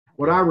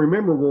What I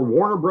remember were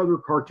Warner Brother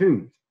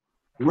cartoons,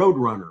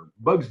 Roadrunner,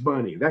 Bugs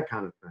Bunny, that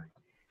kind of thing.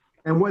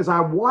 And as I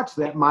watched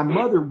that, my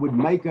mother would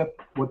make up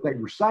what they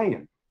were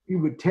saying. She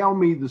would tell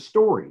me the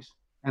stories.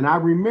 And I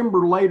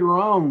remember later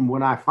on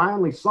when I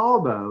finally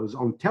saw those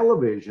on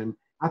television,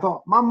 I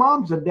thought, my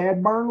mom's a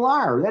dad-burn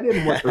liar. That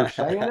isn't what they're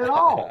saying at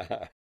all.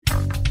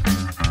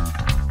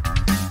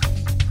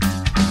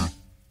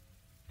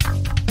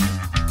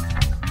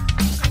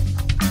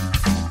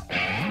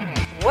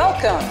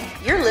 Welcome.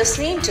 You're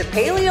listening to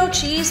Paleo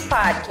Cheese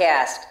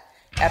Podcast,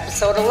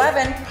 Episode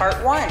 11,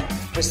 Part 1,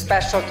 with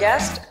special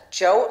guest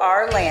Joe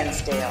R.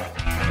 Lansdale.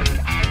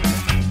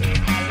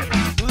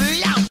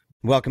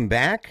 Welcome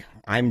back.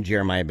 I'm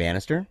Jeremiah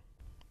Bannister.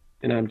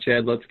 And I'm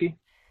Chad Lutsky.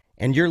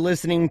 And you're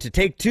listening to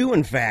Take Two,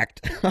 in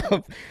fact,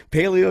 of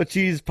Paleo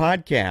Cheese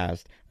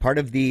Podcast, part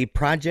of the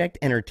Project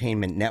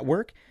Entertainment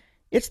Network.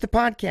 It's the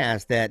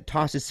podcast that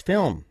tosses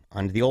film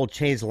onto the old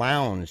chaise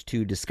lounge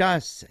to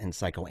discuss and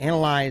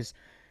psychoanalyze,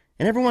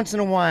 and every once in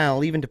a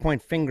while, even to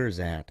point fingers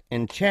at.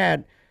 And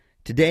Chad,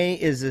 today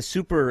is a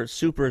super,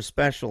 super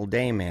special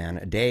day, man.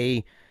 A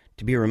day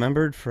to be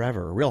remembered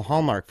forever. A real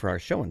hallmark for our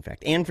show, in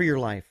fact, and for your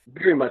life.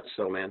 Very much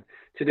so, man.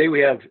 Today we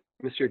have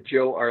Mr.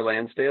 Joe R.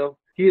 Lansdale.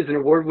 He is an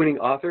award-winning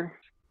author,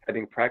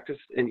 having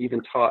practiced and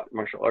even taught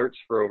martial arts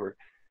for over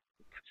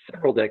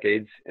several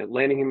decades, and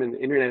landing him in the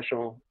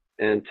International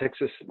and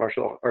Texas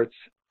Martial Arts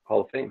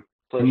Hall of Fame.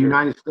 Pleasure. The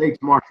United States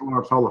Martial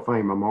Arts Hall of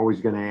Fame. I'm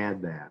always going to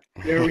add that.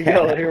 Here we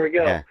go. Here we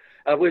go. Yeah.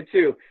 I would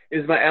too. It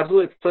is my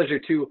absolute pleasure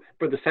to,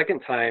 for the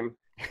second time,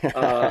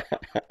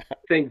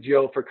 thank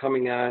Joe for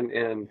coming on.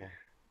 And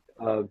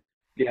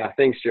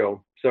thanks,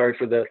 Joe. Sorry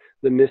for the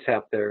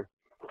mishap there.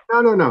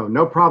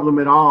 No problem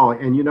at all.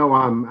 And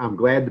I'm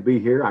glad to be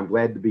here. I'm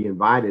glad to be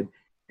invited.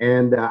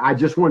 And I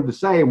just wanted to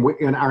say,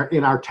 in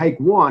our take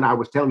one, I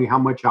was telling you how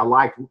much I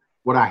liked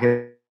what I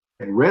had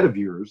read of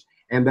yours,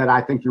 and that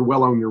I think you're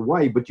well on your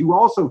way. But you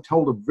also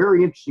told a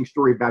very interesting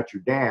story about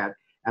your dad,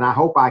 and I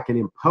hope I can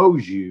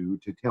impose you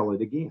to tell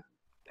it again.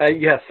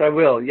 Yes, I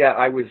will. Yeah,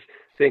 I was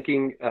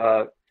thanking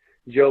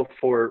Joe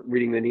for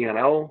reading The Neon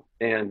Owl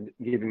and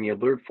giving me a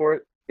blurb for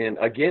it. And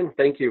again,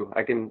 thank you.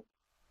 I can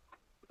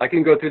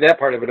go through that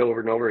part of it over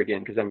and over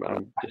again because I'm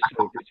just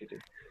so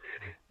appreciative.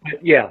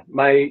 But yeah,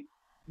 my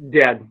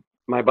dad,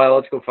 my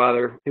biological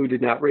father, who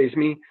did not raise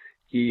me,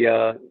 he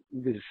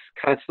was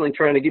constantly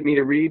trying to get me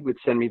to read, would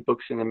send me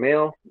books in the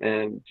mail,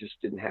 and just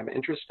didn't have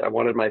interest. I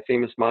wanted my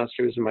famous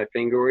monsters and my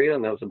Fangoria,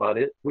 and that was about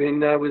it.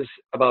 When I was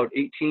about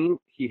 18,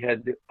 he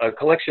had a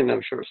collection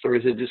of short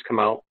stories that had just come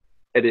out,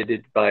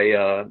 edited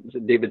by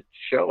David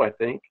Show, I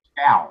think.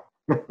 Ow.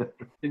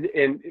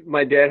 And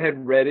my dad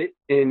had read it,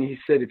 and he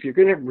said, if you're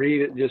going to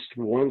read just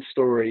one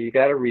story, you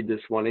got to read this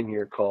one in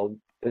here called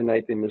The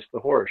Night They Missed the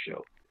Horror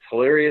Show. It's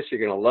hilarious. You're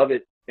going to love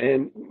it.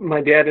 And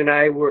my dad and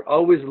I were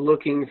always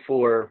looking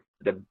for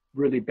the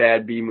really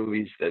bad B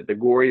movies, the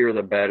gorier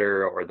the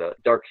better, or the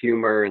dark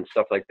humor and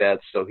stuff like that.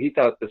 So he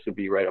thought this would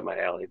be right up my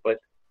alley. But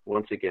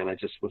once again, I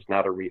just was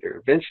not a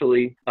reader.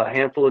 Eventually, a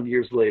handful of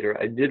years later,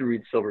 I did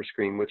read Silver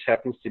Screen, which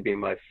happens to be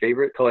my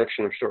favorite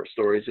collection of short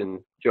stories.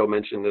 And Joe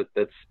mentioned that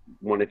that's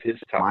one of his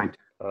top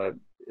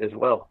as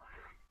well.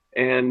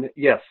 And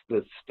yes,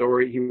 the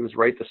story, he was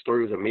right. The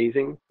story was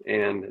amazing.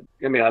 And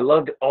I mean, I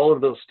loved all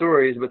of those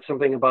stories, but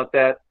something about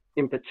that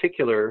in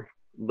particular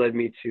led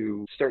me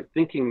to start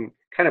thinking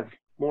kind of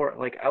more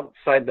like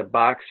outside the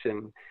box,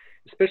 and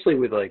especially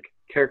with like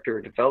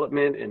character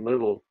development and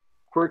little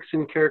quirks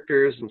in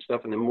characters and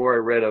stuff. And the more I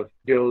read of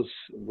Joe's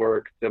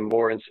work, the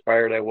more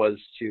inspired I was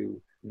to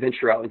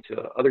venture out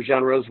into other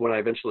genres when I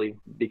eventually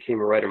became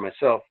a writer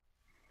myself.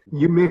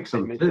 You mix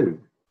them too.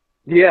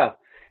 Yeah.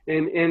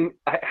 And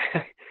I,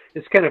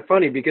 it's kind of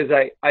funny because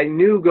I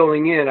knew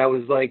going in,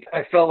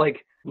 I felt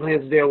like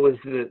Lansdale was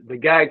the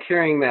guy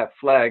carrying that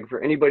flag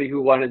for anybody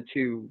who wanted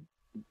to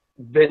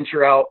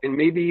venture out and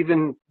maybe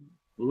even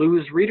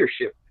lose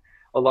readership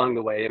along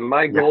the way. And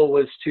my goal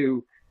was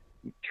to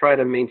try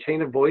to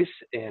maintain a voice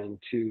and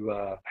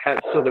to have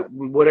so that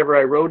whatever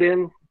I wrote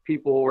in,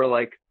 people were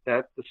like,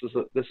 this is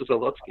a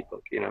Lutsky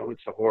book,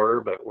 it's a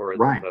horror, or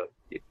a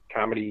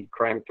comedy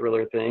crime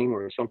thriller thing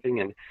or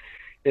something.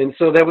 And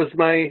so that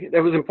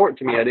was important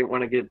to me. I didn't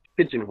want to get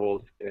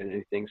pigeonholed in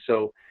anything.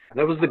 So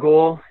that was the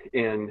goal,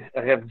 and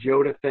I have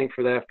Joe to thank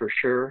for that for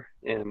sure.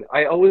 And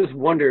I always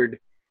wondered,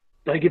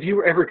 like, if you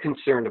were ever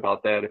concerned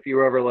about that, if you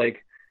were ever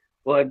like,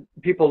 well,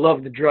 people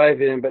love the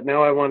drive-in, but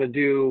now I want to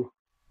do,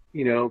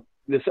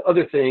 this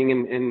other thing,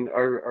 and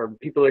are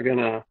people are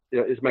gonna,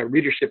 is my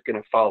readership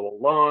gonna follow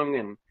along?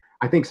 And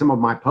I think some of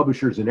my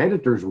publishers and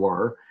editors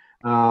were.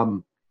 I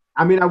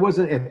mean, I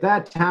wasn't at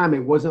that time.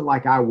 It wasn't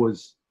like I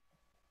was,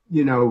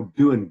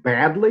 doing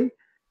badly.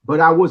 But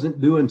I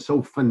wasn't doing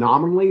so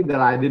phenomenally that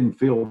I didn't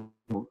feel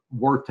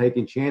worth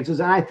taking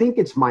chances. And I think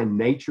it's my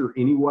nature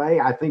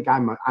anyway. I think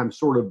I'm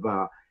sort of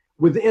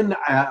within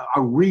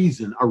a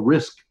reason, a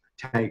risk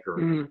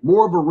taker,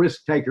 more of a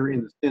risk taker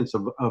in the sense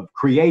of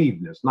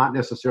creativeness, not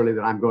necessarily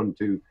that I'm going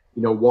to,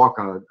 walk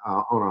on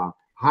a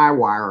high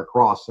wire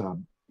across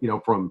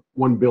from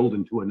one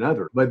building to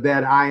another, but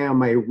that I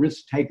am a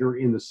risk taker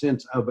in the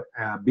sense of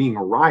being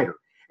a writer.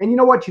 And you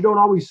know what? You don't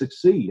always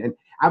succeed. And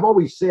I've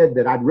always said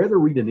that I'd rather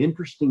read an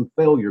interesting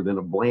failure than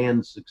a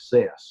bland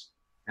success.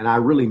 And I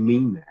really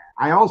mean that.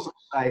 I also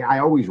say I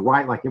always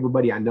write like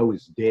everybody I know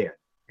is dead.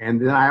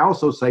 And then I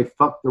also say,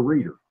 fuck the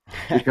reader,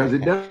 because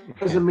it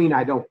doesn't mean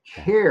I don't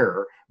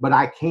care, but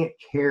I can't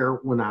care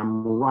when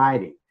I'm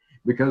writing,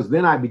 because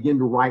then I begin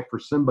to write for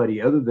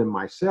somebody other than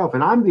myself.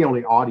 And I'm the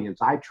only audience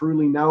I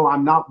truly know.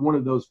 I'm not one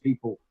of those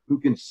people who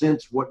can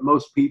sense what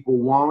most people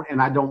want,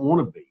 and I don't want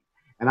to be.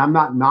 And I'm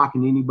not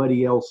knocking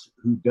anybody else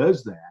who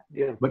does that.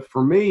 Yeah. But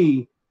for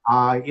me,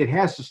 it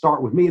has to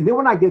start with me. And then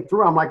when I get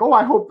through, I'm like, oh,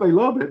 I hope they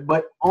love it,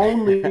 but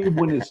only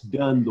when it's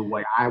done the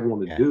way I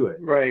want to do it.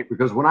 Right.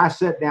 Because when I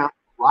sit down to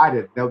write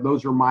it,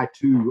 those are my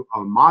two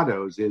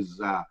mottos is,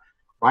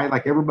 right,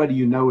 like everybody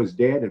you know is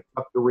dead, and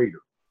fuck the reader.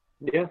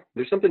 Yeah,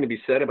 there's something to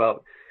be said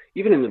about,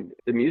 even in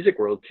the music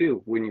world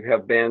too, when you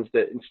have bands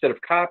that instead of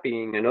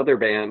copying another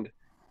band,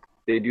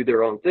 they do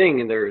their own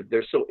thing, and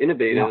they're so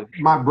innovative.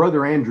 Yeah. My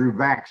brother Andrew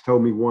Vax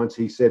told me once,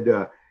 he said,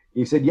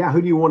 yeah,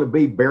 who do you want to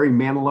be, Barry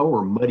Manilow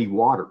or Muddy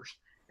Waters?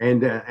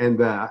 And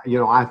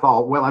I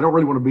thought, well, I don't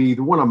really want to be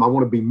either one of them. I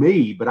want to be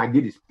me, but I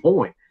get his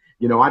point.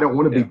 I don't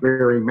want to be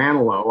Barry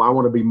Manilow. I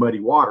want to be Muddy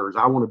Waters.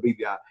 I want to be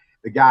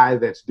the guy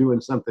that's doing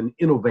something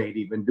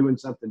innovative and doing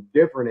something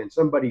different, and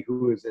somebody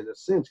who is, in a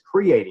sense,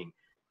 creating.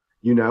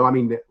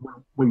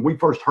 When we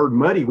first heard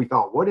Muddy, we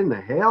thought, what in the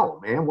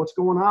hell, man? What's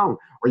going on?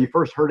 Or you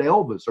first heard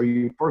Elvis, or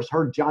you first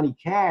heard Johnny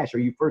Cash, or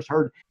you first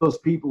heard those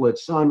people at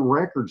Sun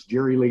Records,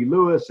 Jerry Lee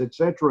Lewis,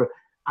 etc.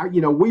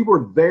 We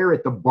were there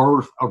at the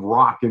birth of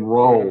rock and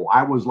roll.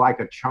 I was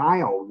like a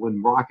child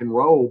when rock and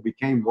roll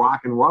became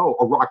rock and roll,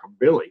 or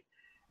rockabilly,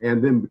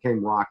 and then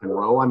became rock and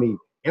roll.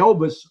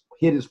 Elvis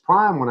hit his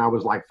prime when I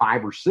was like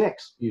 5 or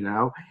 6,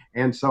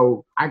 and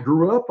so I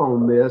grew up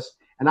on this.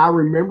 And I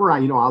remember, I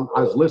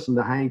was listening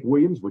to Hank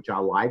Williams, which I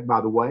like, by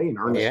the way, and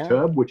Ernest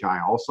Tubb, which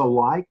I also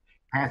like,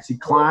 Patsy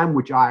Cline,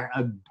 which I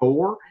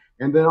adore.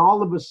 And then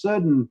all of a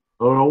sudden,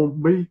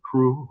 don't be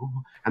cruel.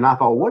 And I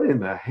thought, what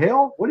in the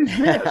hell? What is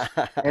this?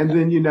 And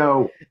then,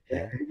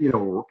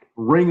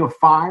 Ring of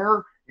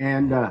Fire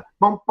and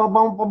bum, bum,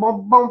 bum, bum,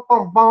 bum, bum,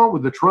 bum, bum,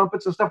 with the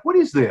trumpets and stuff. What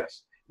is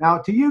this? Now,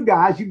 to you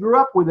guys, you grew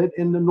up with it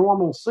in the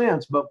normal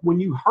sense. But when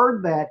you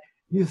heard that,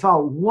 you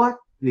thought, what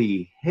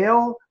the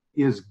hell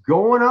is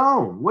going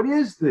on? What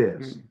is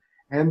this?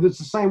 And it's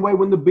the same way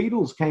when the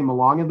Beatles came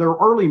along, and their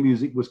early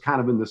music was kind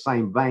of in the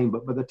same vein,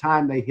 but by the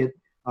time they hit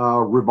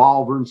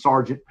Revolver and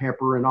Sgt.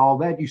 Pepper and all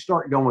that, you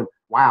start going,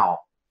 wow,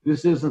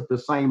 this isn't the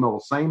same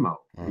old.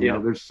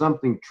 There's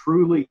something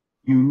truly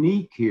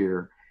unique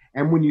here.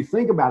 And when you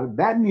think about it,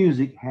 that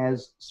music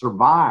has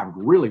survived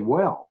really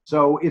well.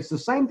 So it's the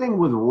same thing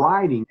with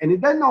writing, and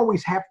it doesn't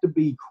always have to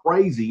be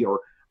crazy or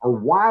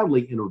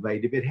wildly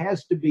innovative. It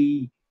has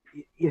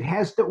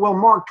to, well,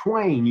 Mark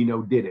Twain,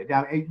 did it.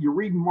 Now, you're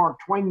reading Mark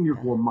Twain and you're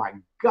going, my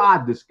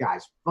God, this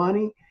guy's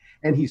funny.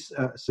 And he's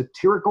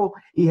satirical.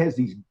 He has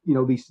these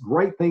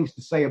great things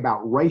to say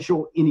about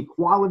racial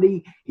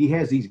inequality. He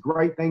has these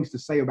great things to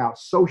say about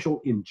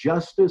social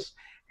injustice.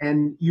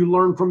 And you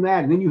learn from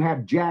that. And then you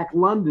have Jack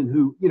London,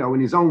 who,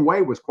 in his own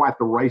way was quite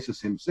the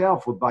racist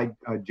himself, with like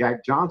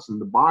Jack Johnson,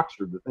 the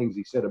boxer, the things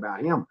he said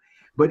about him.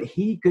 But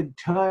he could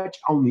touch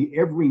on the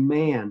every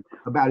man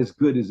about as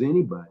good as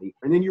anybody.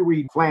 And then you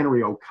read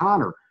Flannery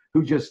O'Connor,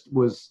 who just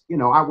was,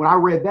 when I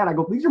read that, I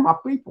go, these are my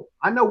people.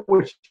 I know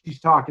what she's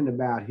talking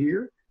about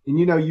here. And,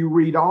 you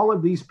read all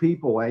of these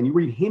people, and you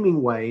read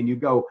Hemingway, and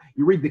you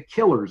read The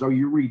Killers, or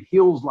you read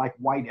Hills Like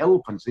White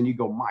Elephants, and you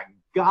go, my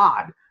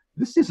God,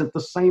 this isn't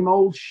the same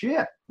old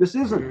shit. This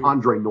isn't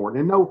Andre Norton.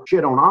 And no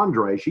shit on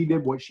Andre. She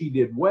did what she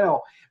did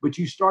well. But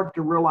you start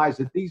to realize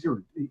that these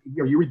are,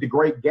 you read The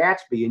Great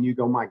Gatsby and you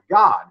go, my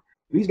God,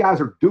 these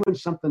guys are doing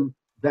something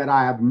that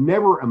I have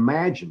never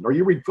imagined. Or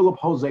you read Philip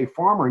Jose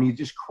Farmer and he's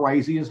just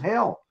crazy as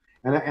hell.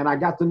 And I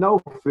got to know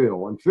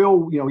Phil. And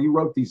Phil, he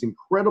wrote these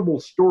incredible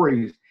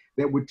stories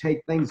that would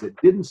take things that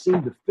didn't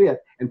seem to fit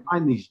and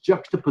find these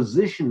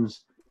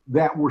juxtapositions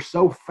that were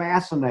so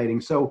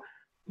fascinating. So,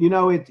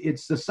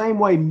 it's the same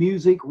way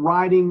music,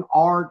 writing,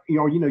 art,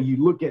 you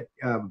look at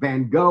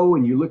Van Gogh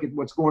and you look at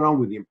what's going on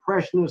with the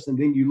Impressionists, and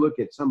then you look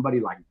at somebody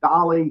like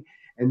Dali,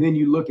 and then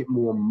you look at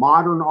more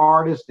modern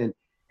artists, and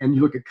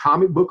you look at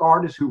comic book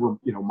artists who were,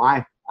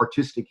 my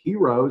artistic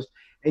heroes,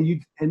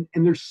 and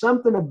there's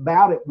something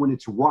about it when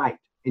it's right.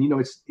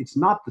 And, it's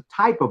not the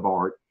type of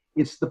art,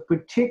 it's the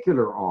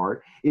particular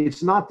art.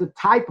 It's not the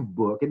type of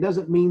book. It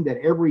doesn't mean that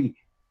every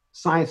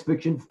science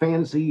fiction,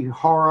 fantasy,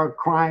 horror,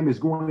 crime is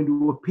going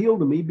to appeal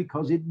to me,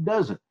 because it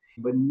doesn't.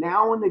 But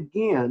now and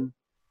again,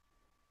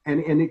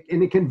 and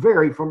it can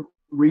vary from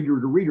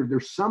reader to reader,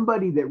 there's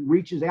somebody that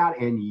reaches out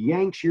and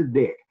yanks your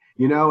dick,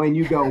 and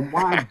you go,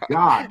 my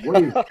God,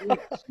 what is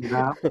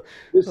this?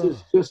 This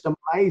is just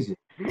amazing.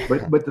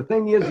 But the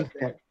thing is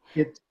that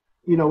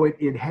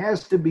it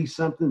has to be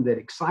something that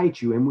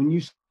excites you. And when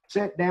you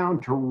sit down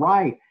to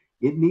write,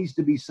 it needs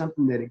to be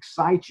something that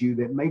excites you,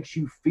 that makes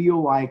you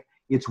feel like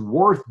it's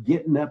worth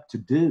getting up to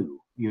do.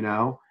 you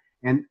know.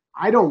 And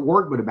I don't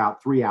work but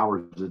about 3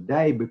 hours a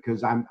day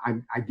because I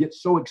get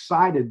so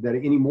excited that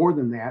any more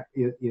than that,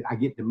 I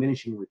get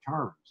diminishing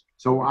returns.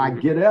 So I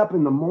get up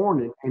in the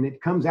morning and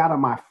it comes out of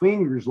my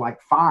fingers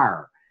like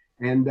fire.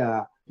 And,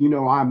 you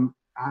know,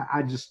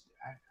 I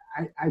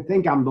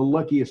think I'm the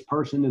luckiest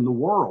person in the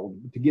world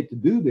to get to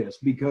do this,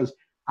 because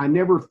I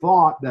never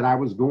thought that I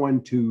was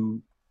going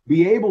to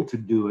be able to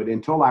do it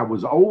until I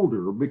was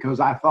older, because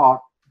I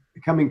thought,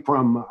 coming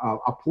from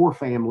a poor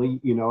family,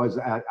 you know, as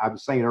I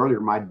was saying earlier,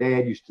 my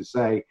dad used to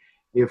say,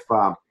 if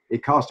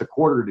it cost a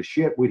quarter to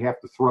ship, we'd have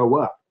to throw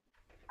up.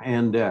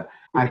 And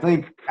I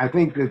think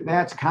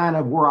that's kind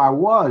of where I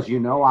was, you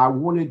know. I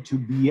wanted to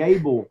be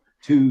able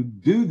to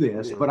do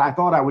this, but I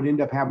thought I would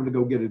end up having to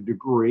go get a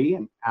degree,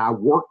 and I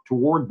worked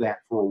toward that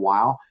for a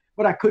while,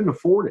 but I couldn't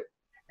afford it.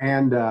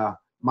 And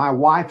my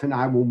wife and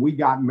I, when we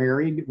got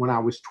married, when I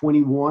was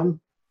 21,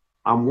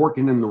 I'm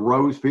working in the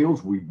rose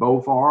fields. We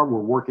both are. We're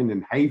working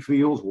in hay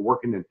fields. We're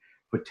working in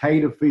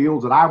potato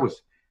fields. And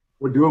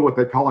we're doing what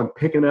they call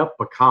picking up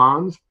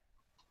pecans.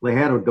 They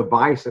had a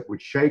device that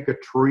would shake a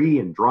tree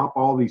and drop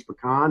all these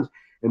pecans,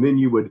 and then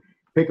you would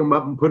pick them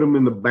up and put them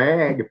in the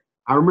bag.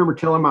 I remember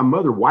telling my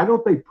mother, why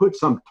don't they put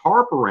some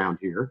tarp around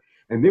here?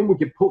 And then we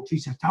could pull. She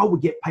said, oh, we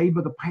get paid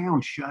by the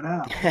pound. Shut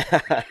up.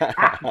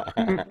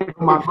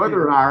 My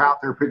mother and I are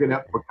out there picking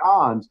up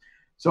pecans.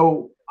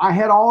 So I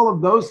had all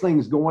of those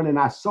things going, and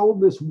I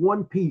sold this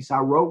one piece I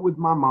wrote with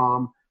my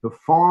mom, the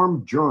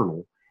Farm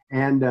Journal,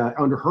 and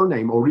under her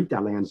name,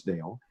 Orita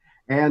Lansdale.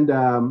 And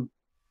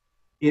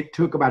it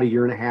took about 1.5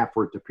 years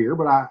for it to appear,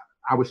 but I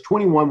was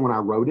 21 when I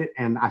wrote it,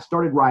 and I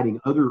started writing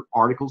other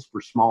articles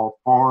for small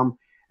farm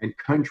and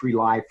country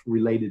life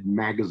related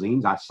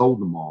magazines. I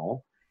sold them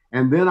all.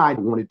 And then I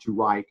wanted to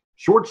write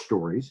short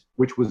stories,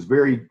 which was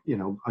very, you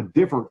know, a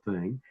different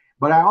thing.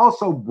 But I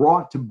also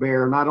brought to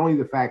bear not only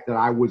the fact that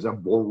I was a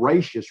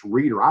voracious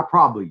reader. I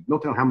probably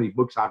don't know how many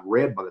books I'd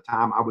read by the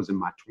time I was in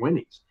my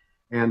 20s.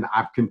 And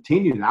I've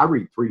continued. I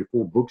read 3 to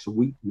 4 books a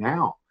week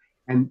now.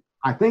 And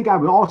I think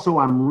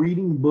I'm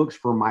reading books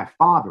for my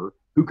father,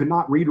 who could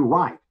not read or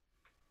write.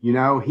 You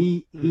know,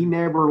 he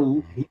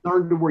learned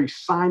to where he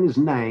signed his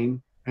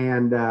name,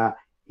 and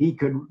he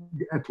could,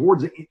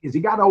 as he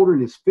got older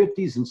in his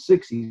 50s and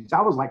 60s,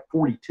 I was like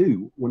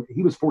 42, when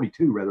he was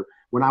 42 rather,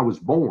 when I was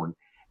born.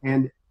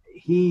 And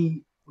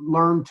he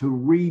learned to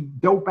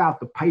read, dope out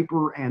the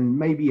paper and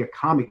maybe a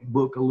comic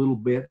book a little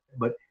bit,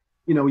 but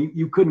you know,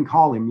 you couldn't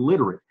call him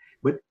literate.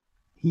 But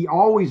he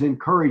always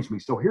encouraged me.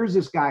 So here's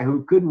this guy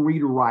who couldn't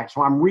read or write.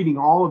 So I'm reading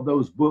all of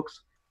those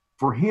books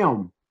for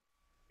him,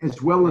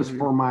 as well as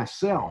for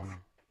myself,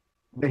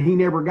 that he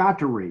never got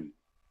to read.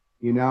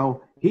 You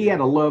know, he had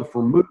a love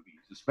for movies,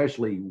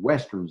 especially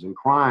Westerns and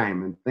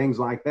crime and things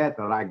like that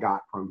I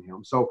got from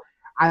him. So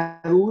I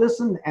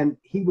listened, and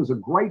he was a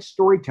great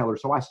storyteller.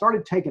 So I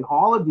started taking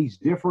all of these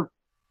different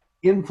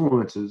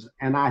influences,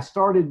 and I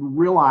started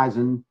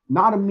realizing,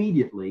 not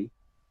immediately,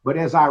 but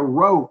as I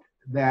wrote,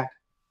 that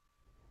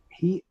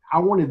I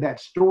wanted that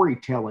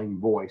storytelling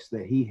voice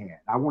that he had.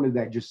 I wanted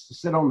that just to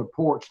sit on the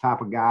porch type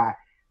of guy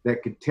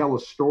that could tell a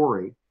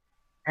story,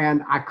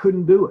 and I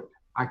couldn't do it.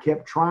 I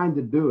kept trying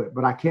to do it,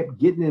 but I kept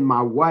getting in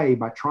my way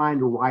by trying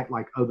to write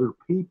like other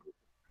people.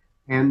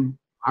 And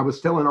I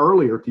was telling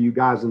earlier to you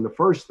guys, in the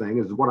first thing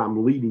is what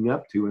I'm leading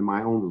up to in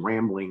my own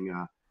rambling,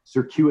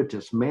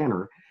 circuitous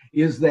manner,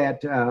 is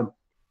that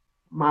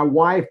my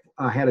wife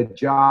had a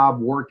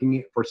job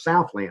working for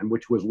Southland,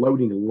 which was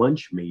loading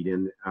lunch meat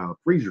in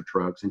freezer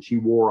trucks, and she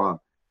wore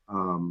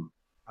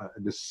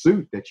the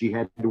suit that she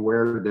had to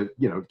wear to,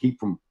 you know, keep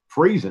from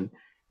freezing.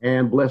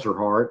 And bless her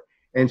heart.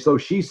 And so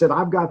she said,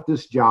 I've got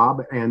this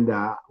job, and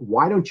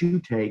why don't you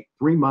take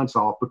 3 months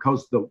off,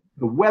 because the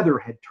weather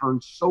had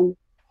turned so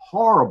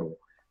horrible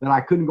that I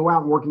couldn't go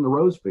out and work in the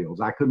rose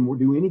fields. I couldn't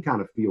do any kind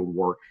of field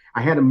work.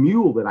 I had a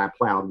mule that I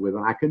plowed with,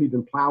 and I couldn't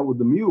even plow with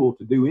the mule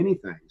to do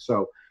anything.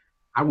 So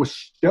I was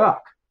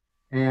stuck.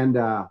 And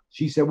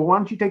she said, well, why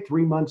don't you take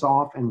 3 months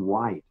off and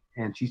write?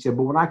 And she said,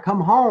 but when I come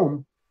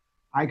home,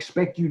 I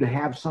expect you to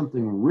have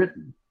something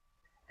written.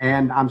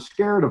 And I'm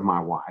scared of my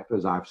wife,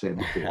 as I've said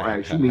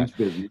before. She means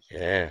business.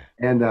 Yeah.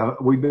 And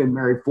we've been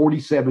married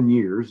 47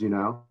 years, you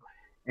know.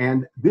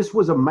 And this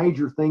was a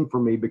major thing for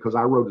me, because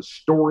I wrote a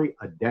story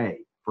a day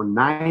for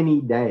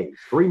 90 days,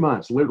 3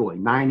 months, literally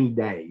 90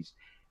 days.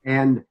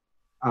 And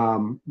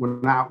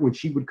when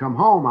she would come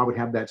home, I would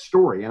have that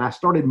story. And I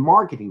started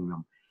marketing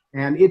them.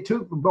 And it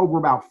took over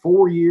about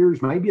 4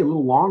 years, maybe a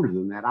little longer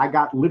than that. I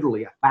got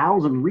literally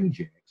 1,000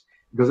 rejects,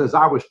 because as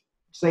I was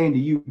saying to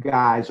you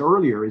guys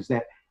earlier, is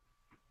that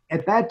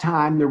at that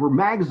time, there were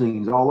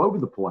magazines all over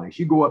the place.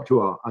 You go up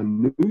to a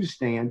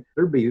newsstand,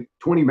 there'd be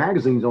 20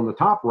 magazines on the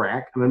top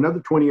rack, and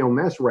another 20 on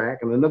this rack,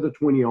 and another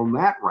 20 on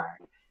that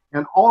rack.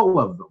 And all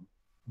of them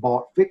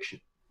bought fiction.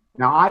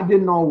 Now, I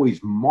didn't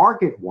always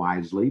market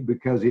wisely,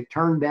 because it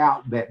turned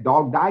out that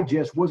Dog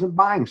Digest wasn't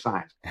buying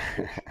science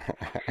fiction.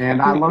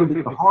 And I learned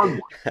it the hard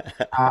way.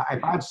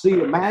 If I'd see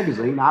a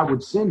magazine, I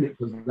would send it,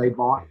 because they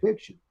bought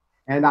fiction.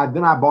 And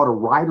then I bought a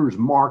writer's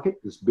market,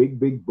 this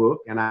big book,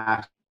 and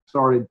I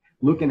started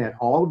looking at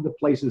all of the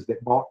places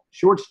that bought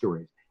short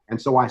stories.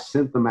 And so I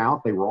sent them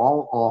out. They were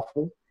all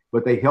awful,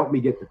 but they helped me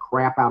get the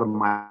crap out of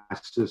my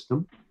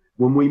system.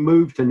 When we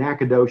moved to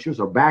Nacogdoches,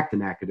 or back to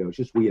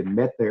Nacogdoches, we had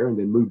met there and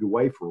then moved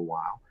away for a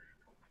while.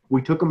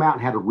 We took them out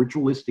and had a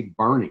ritualistic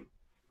burning.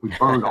 We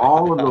burned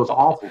all of those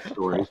awful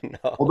stories. Oh,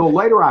 no. Although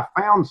later I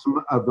found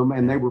some of them,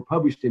 and they were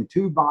published in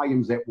 2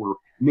 volumes that were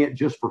meant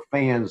just for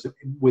fans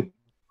with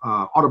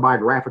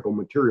autobiographical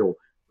material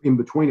in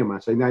between them. I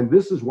say, now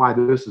this is why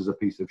this is a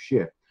piece of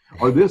shit,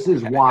 or this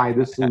is why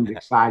this seems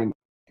exciting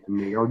to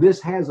me, or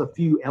this has a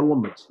few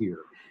elements here.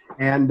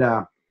 And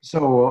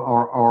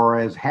or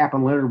as Hap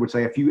and Leonard would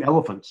say, a few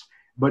elephants.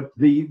 But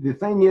the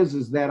thing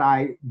is that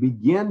I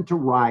begin to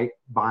write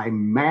by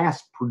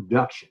mass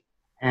production.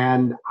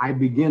 And I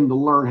begin to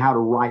learn how to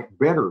write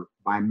better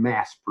by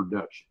mass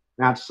production.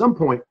 Now, at some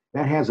point,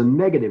 that has a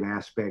negative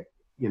aspect,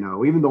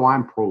 even though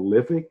I'm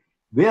prolific.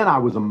 Then I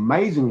was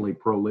amazingly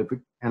prolific,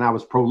 and I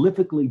was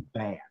prolifically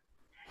bad.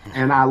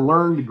 And I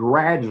learned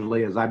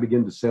gradually as I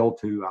began to sell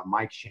to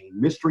Mike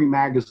Shane Mystery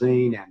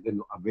Magazine, and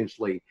then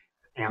eventually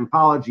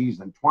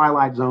Anthologies and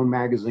Twilight Zone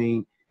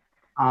Magazine.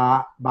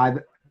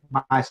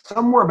 By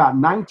somewhere about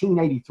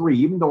 1983,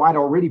 even though I'd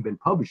already been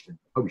published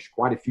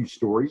quite a few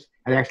stories,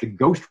 I'd actually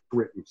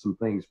ghostwritten some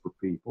things for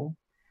people,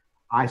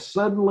 I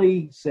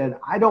suddenly said,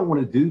 I don't want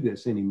to do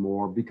this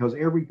anymore because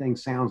everything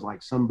sounds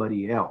like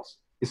somebody else.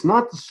 It's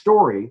not the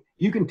story.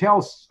 You can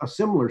tell a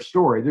similar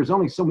story. There's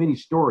only so many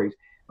stories.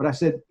 But I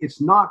said,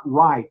 it's not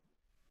right.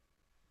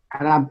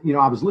 And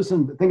I was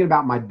thinking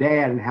about my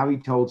dad and how he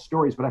told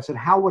stories. But I said,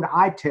 how would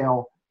I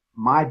tell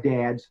my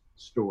dad's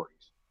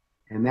stories?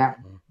 And that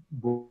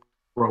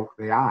broke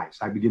the ice.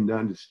 I began to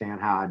understand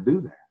how I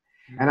do that.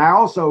 And I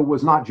also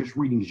was not just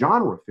reading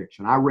genre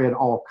fiction. I read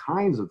all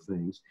kinds of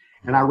things,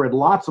 and I read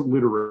lots of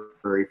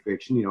literary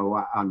fiction.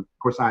 Of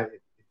course, at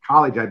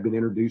college I'd been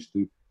introduced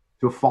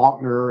to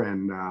Faulkner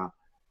and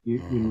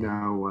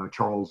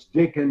Charles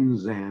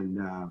Dickens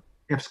and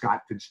F.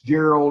 Scott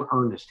Fitzgerald,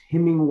 Ernest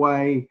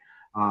Hemingway,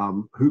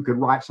 who could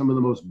write some of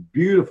the most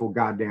beautiful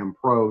goddamn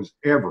prose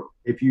ever.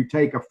 If you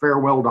take A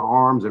Farewell to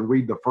Arms and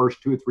read the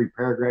first 2 or 3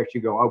 paragraphs,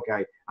 you go,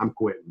 okay, I'm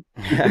quitting.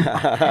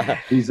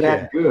 He's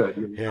that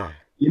good. Yeah.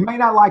 You may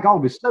not like all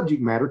of his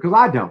subject matter, because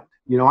I don't.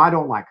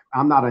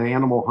 I'm not an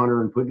animal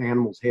hunter and putting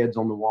animals' heads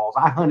on the walls.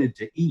 I hunted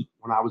to eat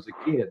when I was a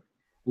kid,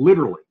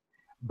 literally.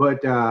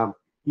 But, I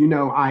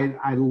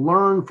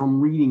learned from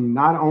reading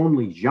not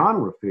only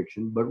genre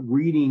fiction, but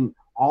reading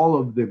all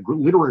of the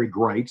literary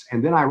greats.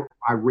 And then I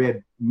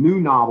read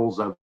new novels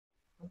of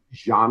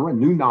genre,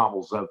 new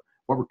novels of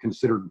what were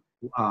considered,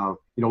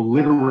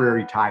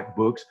 literary type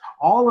books.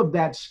 All of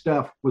that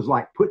stuff was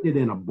like putting it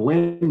in a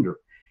blender.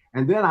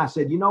 And then I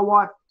said, you know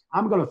what?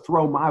 I'm going to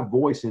throw my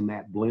voice in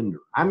that blender.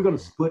 I'm going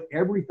to put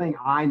everything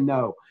I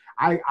know.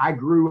 I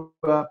grew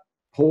up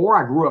poor.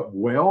 I grew up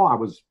well. I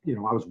was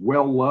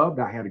well loved.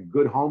 I had a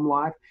good home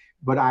life,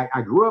 but I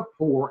grew up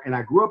poor, and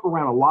I grew up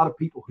around a lot of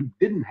people who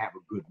didn't have a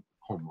good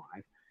home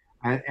life.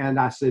 And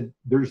I said,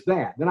 there's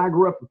that. Then I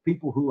grew up with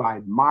people who I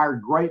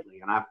admired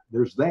greatly, and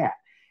there's that.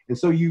 And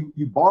so you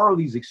borrow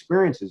these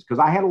experiences, because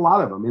I had a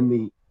lot of them in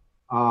the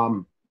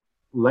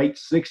late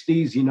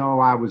 60s.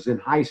 I was in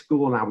high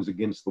school and I was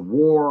against the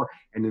war.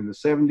 And in the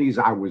 70s,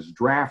 I was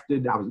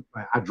drafted.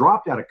 I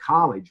dropped out of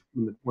college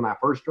when I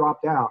first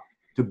dropped out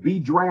to be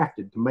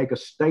drafted, to make a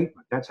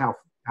statement. That's how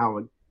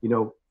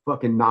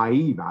fucking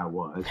naive I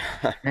was.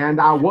 And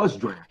I was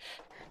drafted.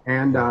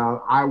 And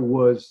I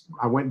went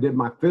and did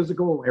my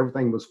physical.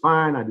 Everything was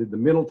fine. I did the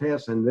mental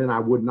test, and then I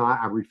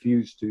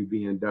refused to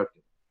be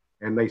inducted.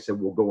 And they said,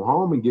 well, go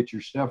home and get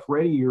your stuff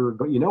ready. You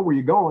know where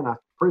you're going.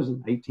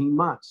 Prison, 18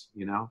 months,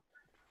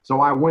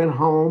 So I went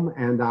home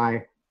and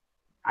I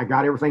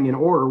got everything in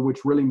order,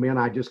 which really meant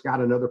I just got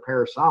another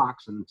pair of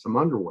socks and some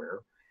underwear.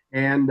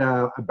 And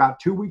about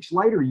 2 weeks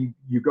later,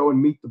 you go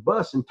and meet the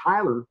bus in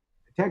Tyler,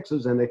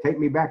 Texas, and they take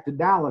me back to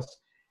Dallas.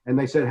 And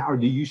they said,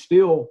 do you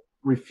still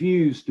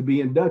refuse to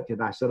be inducted?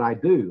 I said, I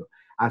do.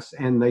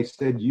 And they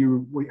said,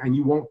 you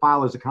won't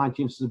file as a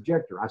conscientious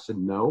objector. I said,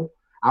 no.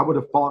 I would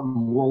have fought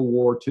in World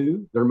War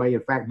II. There may,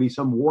 in fact, be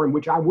some war in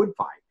which I would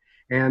fight.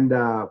 And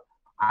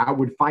I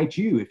would fight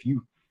you if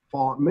you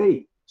fought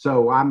me.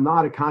 So I'm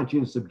not a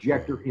conscientious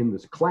objector in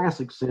this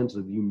classic sense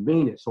of you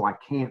mean it, so I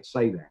can't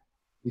say that.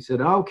 He said,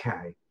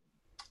 okay.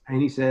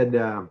 And he said,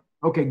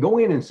 okay, go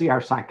in and see our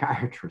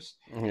psychiatrist.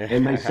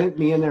 And they sent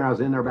me in there. I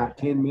was in there about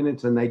 10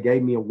 minutes, and they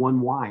gave me a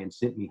 1Y and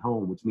sent me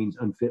home, which means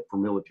unfit for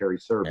military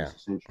service,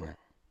 essentially.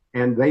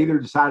 And they either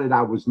decided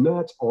I was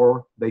nuts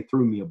or they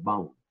threw me a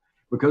bone,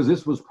 because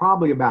this was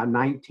probably about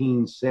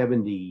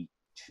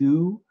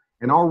 1972.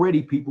 And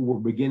already people were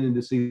beginning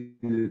to see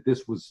that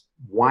this was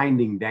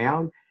winding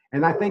down.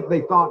 And I think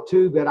they thought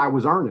too that I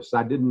was earnest.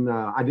 I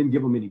didn't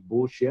give them any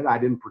bullshit. I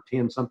didn't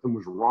pretend something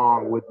was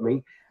wrong with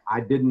me.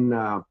 I didn't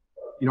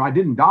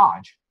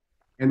dodge.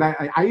 And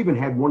I even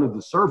had one of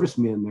the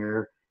servicemen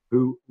there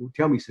who would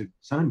tell me, said,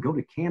 son, go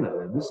to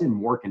Canada. This isn't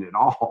working at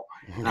all.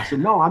 And I said,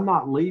 no, I'm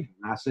not leaving.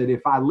 I said,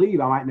 if I leave,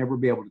 I might never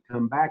be able to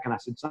come back. And I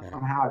said,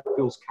 somehow it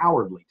feels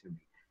cowardly to me.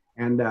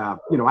 And,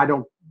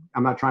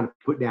 I'm not trying to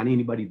put down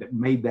anybody that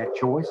made that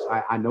choice.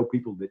 I know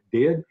people that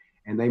did,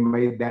 and they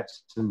made that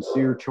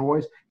sincere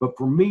choice. But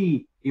for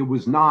me, it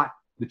was not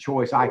the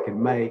choice I could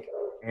make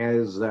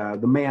as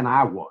the man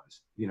I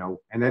was,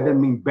 and that doesn't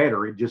mean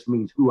better. It just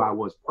means who I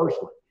was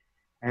personally.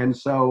 And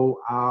so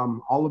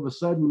all of a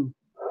sudden,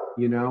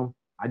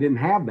 I didn't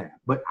have that.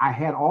 But I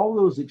had all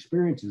those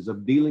experiences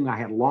of dealing. I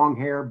had long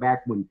hair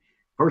back when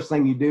first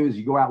thing you do is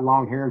you go out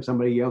long hair and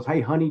somebody yells, "Hey,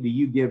 honey, do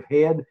you give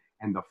head?"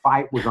 And the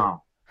fight was on.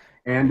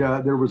 And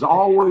there was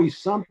always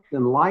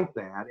something like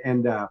that.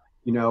 And,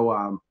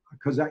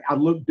 because I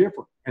looked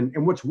different.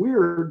 And what's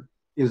weird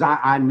is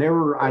I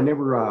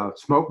never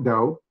smoked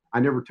dope. I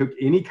never took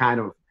any kind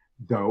of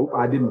dope.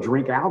 I didn't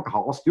drink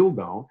alcohol, still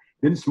don't.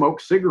 Didn't smoke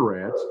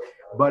cigarettes.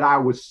 But I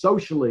was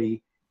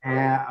socially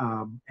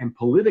and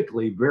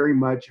politically very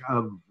much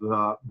of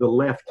the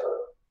left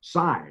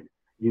side.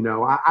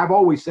 I've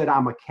always said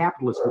I'm a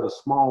capitalist with a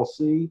small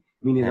c,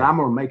 meaning that I'm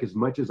going to make as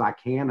much as I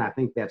can. I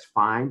think that's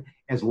fine,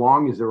 as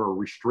long as there are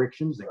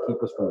restrictions that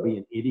keep us from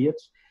being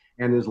idiots.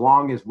 And as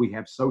long as we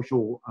have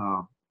social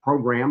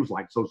programs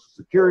like Social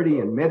Security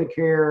and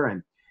Medicare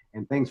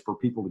and things for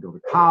people to go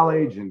to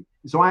college. And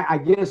so I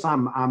guess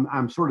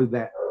I'm sort of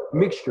that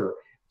mixture.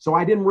 So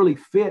I didn't really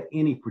fit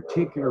any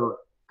particular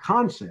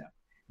concept,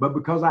 but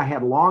because I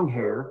had long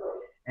hair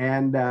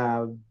and,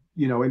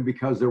 and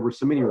because there were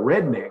so many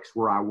rednecks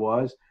where I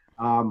was,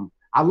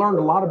 I learned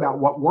a lot about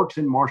what works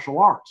in martial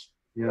arts,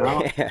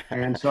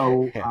 and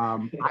so,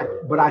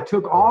 but I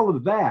took all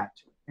of that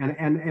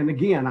and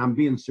again, I'm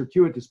being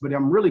circuitous, but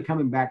I'm really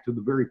coming back to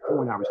the very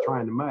point I was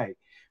trying to make,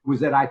 was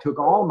that I took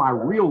all my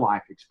real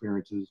life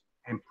experiences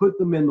and put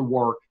them in the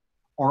work,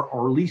 or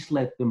at least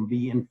let them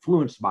be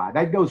influenced by.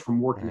 That goes from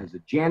working as a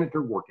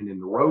janitor, working in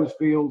the rose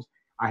fields.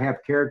 I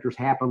have characters,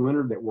 Hap and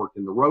Leonard, that worked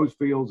in the rose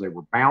fields. They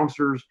were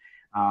bouncers.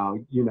 I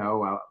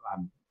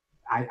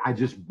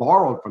just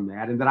borrowed from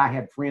that. And then I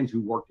had friends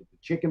who worked at the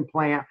chicken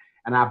plant,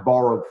 and I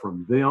borrowed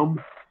from them.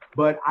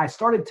 But I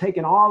started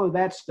taking all of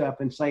that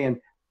stuff and saying,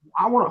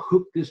 I want to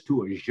hook this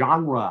to a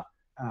genre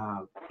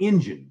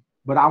engine,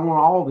 but I want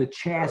all the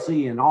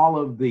chassis and all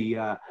of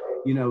the,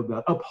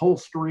 the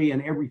upholstery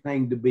and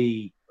everything to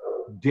be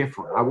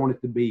different. I want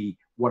it to be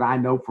what I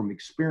know from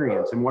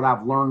experience and what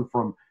I've learned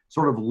from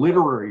sort of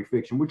literary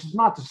fiction, which is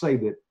not to say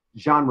that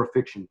genre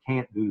fiction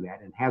can't do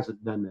that and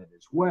hasn't done that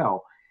as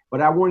well.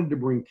 But I wanted to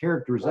bring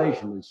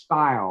characterization and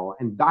style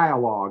and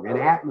dialogue and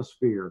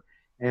atmosphere.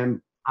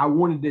 And I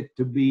wanted it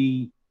to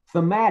be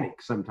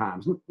thematic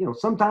sometimes.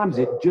 Sometimes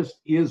it just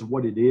is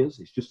what it is.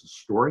 It's just a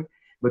story.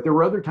 But there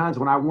were other times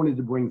when I wanted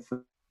to bring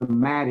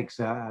thematics,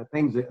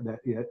 things that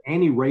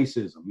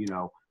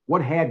anti-racism,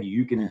 what have you.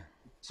 You can,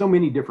 so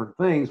many different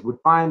things would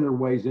find their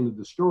ways into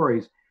the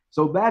stories.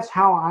 So that's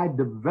how I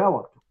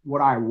developed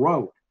what I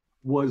wrote.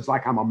 Was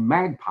like I'm a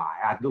magpie.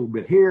 I had a little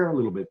bit here, a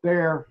little bit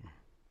there.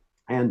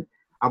 And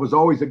I was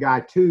always a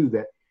guy too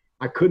that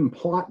I couldn't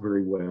plot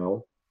very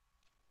well.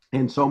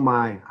 And so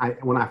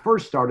when I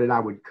first started, I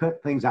would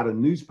cut things out of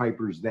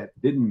newspapers that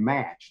didn't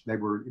match.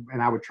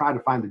 And I would try to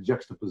find the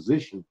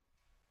juxtaposition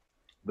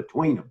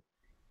between them.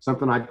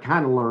 Something I'd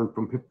kind of learned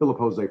from Philip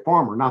Jose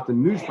Farmer, not the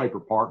newspaper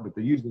part, but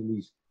they're using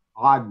these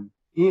odd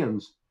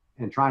ends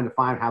and trying to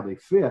find how they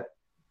fit.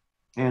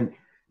 And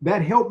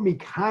that helped me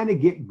kind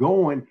of get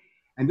going.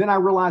 And then I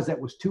realized that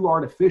was too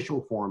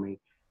artificial for me.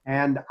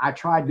 And I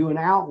tried doing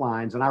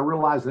outlines, and I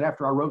realized that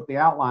after I wrote the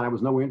outline, I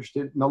was no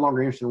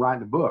longer interested in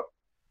writing a book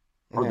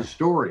or the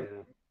story,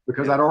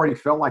 because I'd already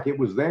felt like it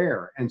was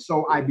there. And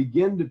so I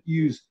began to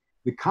use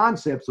the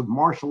concepts of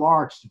martial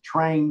arts to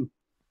train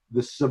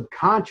the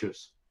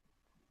subconscious.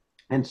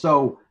 And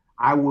so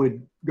I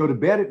would go to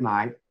bed at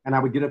night, and I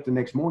would get up the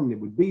next morning, it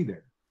would be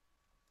there.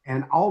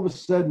 And all of a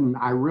sudden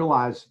I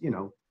realized,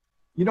 you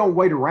don't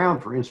wait around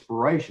for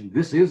inspiration.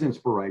 This is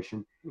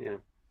inspiration. Yeah.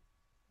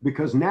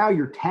 Because now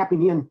you're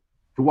tapping in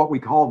to what we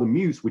call the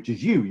muse, which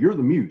is you. You're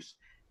the muse.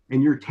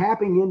 And you're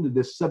tapping into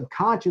this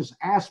subconscious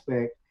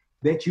aspect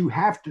that you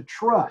have to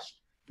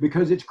trust,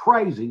 because it's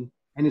crazy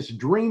and it's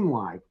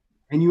dreamlike.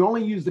 And you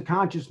only use the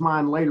conscious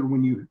mind later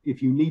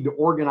if you need to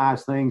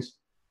organize things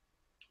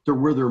to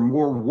where they're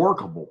more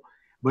workable.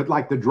 But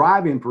like the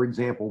drive-in, for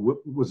example,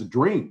 was a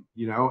dream,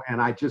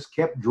 and I just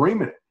kept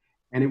dreaming it.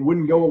 And it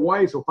wouldn't go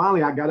away. So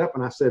finally I got up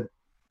and I said,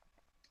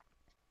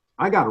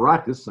 I got to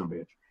write this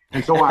sumbitch.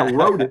 And so I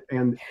wrote it,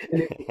 and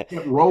it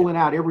kept rolling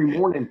out every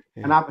morning.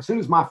 And as soon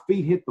as my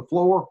feet hit the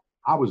floor,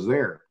 I was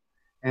there.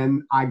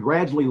 And I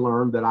gradually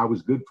learned that I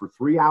was good for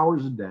 3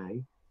 hours a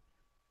day.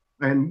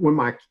 And when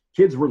my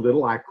kids were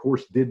little, I, of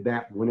course, did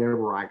that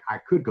whenever I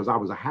could, because I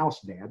was a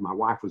house dad. My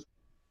wife was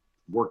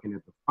working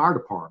at the fire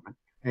department,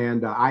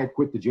 and I had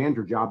quit the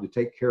janitor job to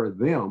take care of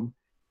them.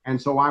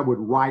 And so I would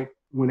write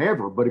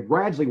whenever. But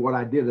gradually what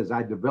I did is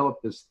I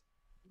developed this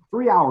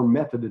 3-hour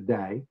method a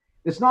day.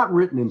 It's not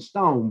written in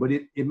stone, but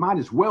it might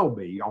as well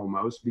be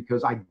almost,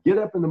 because I get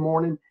up in the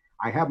morning,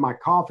 I have my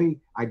coffee,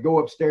 I go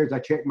upstairs, I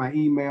check my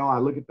email, I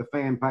look at the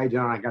fan page,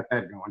 and I got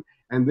that going.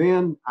 And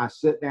then I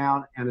sit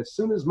down, and as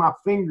soon as my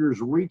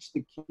fingers reach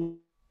the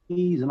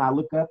keys and I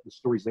look up, the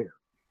story's there.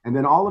 And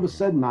then all of a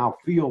sudden I'll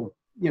feel,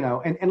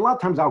 and a lot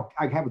of times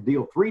I have a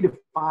deal 3 to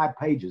 5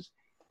 pages,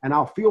 and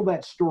I'll feel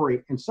that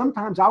story. And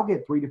sometimes I'll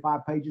get 3 to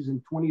 5 pages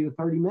in 20 to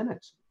 30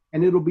 minutes,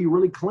 and it'll be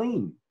really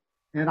clean.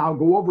 And I'll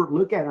go over it,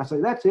 look at it, and I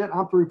say, that's it.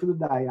 I'm through for the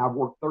day. I've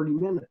worked 30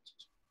 minutes.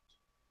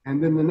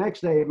 And then the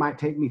next day, it might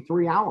take me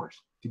 3 hours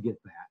to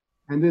get that.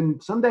 And then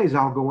some days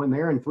I'll go in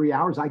there in 3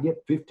 hours, I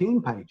get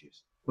 15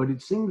 pages. But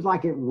it seems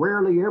like it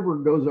rarely ever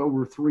goes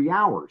over 3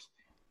 hours.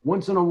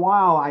 Once in a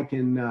while, I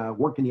can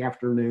work in the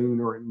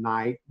afternoon or at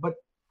night, but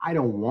I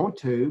don't want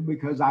to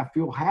because I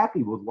feel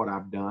happy with what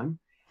I've done.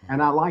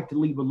 And I like to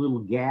leave a little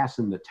gas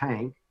in the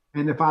tank.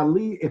 And if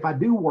I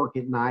do work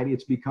at night,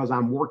 it's because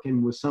I'm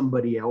working with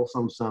somebody else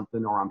on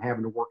something, or I'm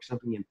having to work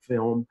something in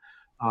film.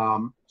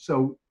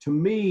 So to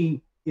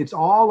me, it's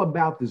all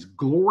about this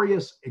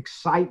glorious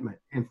excitement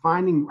and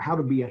finding how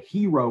to be a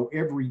hero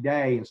every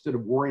day instead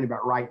of worrying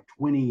about writing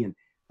 20 and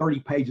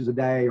 30 pages a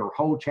day or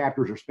whole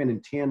chapters or spending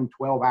 10,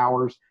 12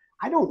 hours.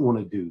 I don't want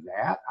to do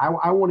that.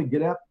 I want to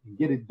get up and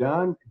get it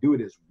done, do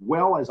it as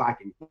well as I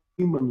can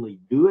humanly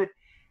do it.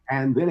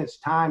 And then it's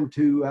time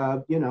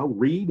to,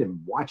 read and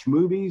watch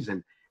movies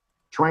and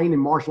train in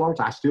martial arts.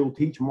 I still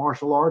teach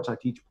martial arts. I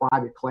teach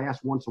private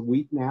class once a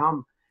week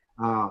now.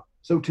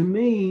 So to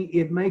me,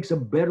 it makes a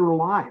better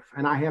life.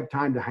 And I have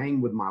time to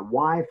hang with my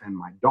wife and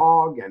my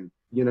dog and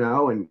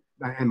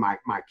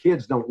my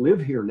kids don't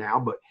live here now,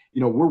 but,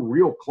 we're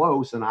real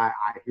close. And I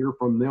hear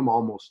from them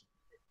almost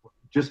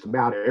just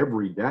about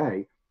every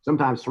day,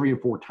 sometimes 3 or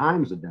 4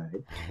 times a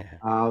day.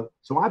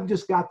 So I've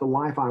just got the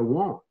life I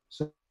want.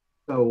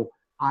 So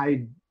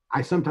I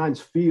sometimes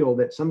feel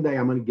that someday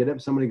I'm going to get up,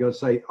 somebody going to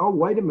say, oh,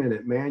 wait a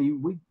minute,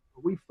 man,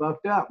 we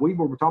fucked up. We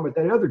were talking about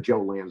that other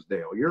Joe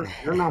Lansdale.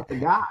 You're not the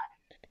guy.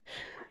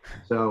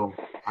 So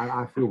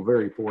I feel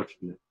very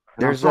fortunate.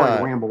 And I'm sorry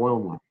to ramble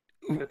on like.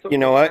 You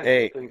know what?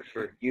 Hey,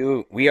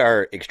 we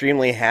are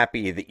extremely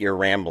happy that you're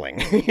rambling.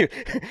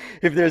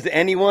 If there's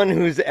anyone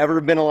who's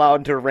ever been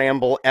allowed to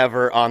ramble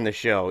ever on the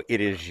show,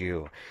 it is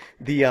you.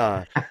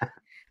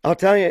 I'll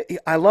tell you,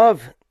 I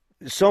love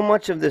so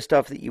much of the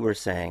stuff that you were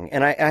saying,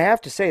 and I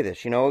have to say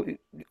this,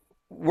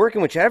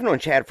 working with Chad, I've known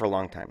Chad for a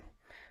long time.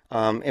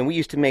 And we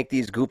used to make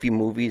these goofy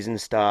movies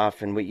and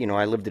stuff, and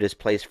I lived at his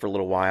place for a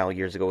little while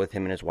years ago with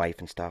him and his wife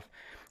and stuff,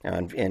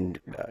 and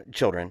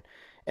children.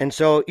 And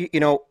so,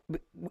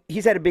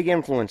 he's had a big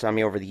influence on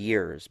me over the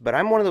years. But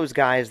I'm one of those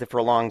guys that for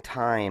a long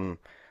time,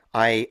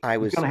 I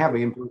was going to have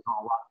an influence on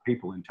a lot of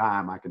people in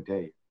time, I can tell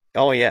you.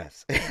 Oh,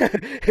 yes,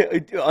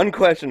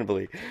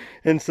 unquestionably.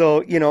 And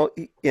so,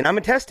 and I'm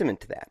a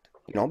testament to that,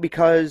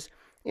 because,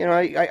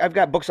 I've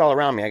got books all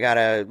around me. I got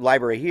a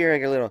library here. I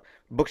got a little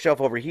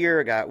bookshelf over here.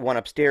 I got one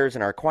upstairs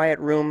in our quiet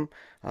room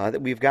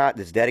that we've got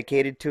that's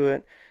dedicated to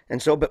it.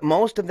 And so, but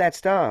most of that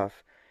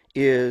stuff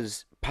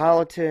is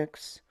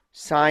politics,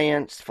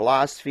 science,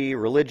 philosophy,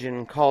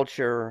 religion,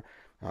 culture,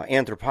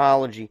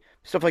 anthropology,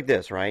 stuff like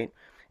this, right?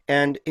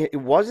 And it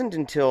wasn't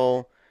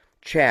until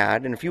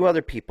Chad and a few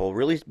other people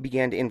really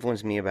began to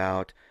influence me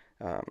about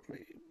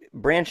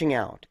branching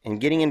out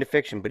and getting into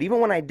fiction. But even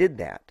when I did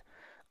that,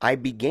 I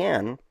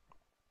began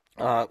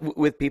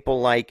with people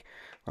like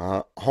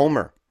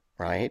Homer,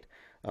 right?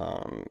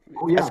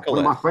 Aeschylus. One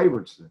of my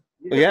favorites.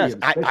 Yes,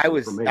 I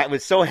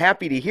was so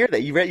happy to hear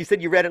that. You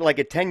said you read it like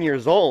at 10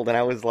 years old, and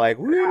I was like,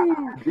 woo!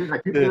 I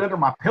keep it under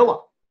my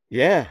pillow.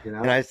 Yeah,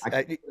 and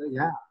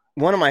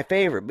one of my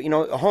favorite.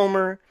 But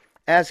Homer,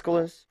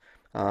 Aeschylus,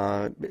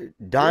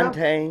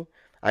 Dante.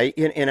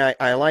 Yeah.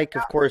 I like,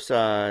 of course,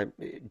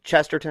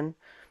 Chesterton.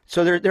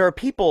 So there are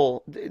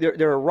people.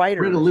 There are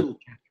writers. Read a little.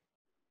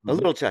 A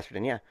little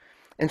Chesterton, yeah.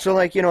 And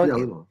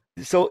so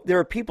so there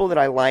are people that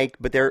I like,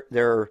 but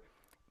they're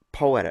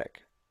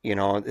poetic.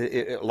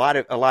 A lot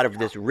of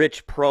this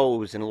rich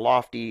prose and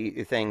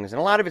lofty things, and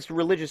a lot of it's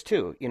religious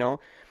too,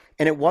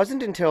 And it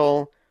wasn't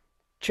until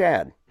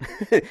Chad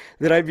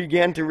that I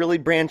began to really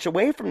branch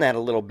away from that a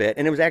little bit,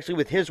 and it was actually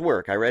with his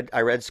work. I read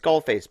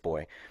Skullface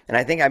Boy, and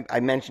I think I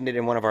mentioned it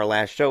in one of our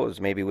last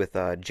shows, maybe with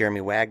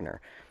Jeremy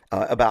Wagner,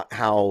 about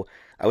how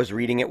I was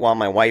reading it while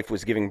my wife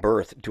was giving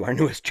birth to our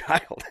newest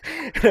child,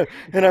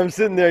 and I'm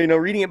sitting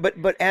there, reading it.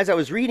 But as I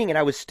was reading it,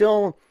 I'd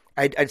still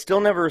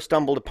never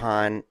stumbled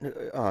upon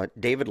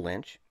David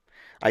Lynch,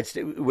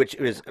 which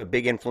is a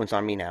big influence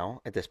on me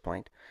now at this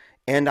point,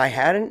 and I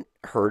hadn't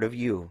heard of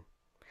you.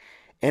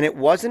 And it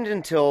wasn't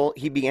until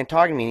he began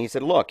talking to me, and he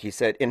said, look,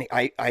 and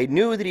I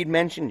knew that he'd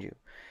mentioned you,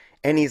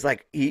 and he's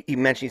like, he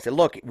said,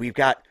 look, we've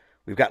got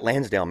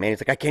Lansdale, man.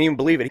 He's like, I can't even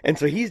believe it. And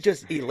so he's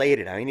just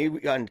elated. I mean,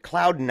 he on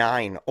cloud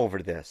 9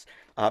 over this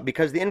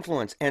because the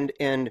influence.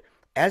 And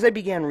as I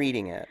began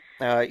reading it,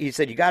 he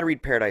said, you got to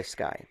read Paradise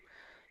Sky.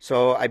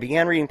 So I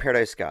began reading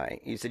Paradise Sky.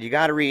 He said, you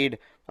got to read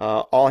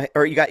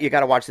you got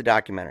to watch the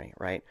documentary,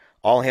 right?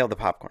 All Hail the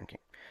Popcorn King.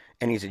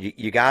 And he said,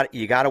 you got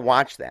to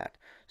watch that.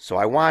 So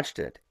I watched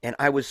it, and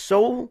I was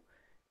so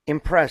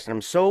impressed, and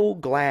I'm so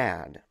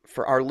glad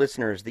for our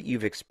listeners that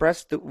you've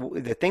expressed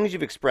the things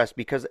you've expressed,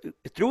 because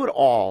through it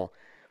all,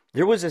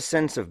 there was a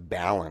sense of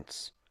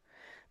balance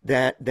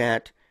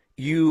that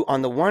you,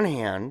 on the one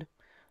hand,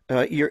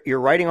 you're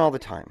writing all the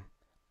time.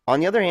 On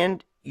the other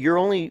hand, you're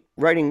only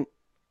writing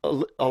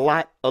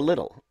a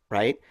little,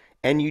 right?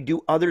 And you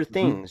do other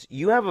things.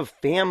 You have a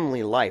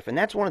family life, and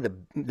that's one of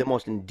the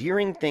most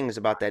endearing things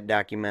about that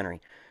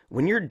documentary.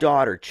 When your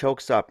daughter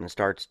chokes up and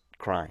starts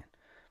crying,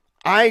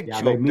 I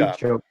Yeah, made choked me up.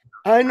 choke.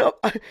 I know.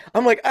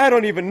 I'm like, I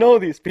don't even know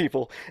these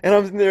people, and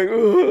I'm sitting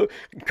there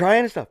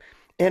crying and stuff.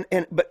 And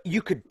but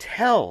you could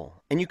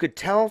tell, and you could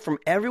tell from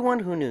everyone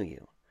who knew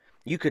you,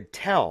 you could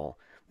tell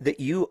that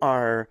you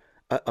are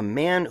a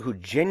man who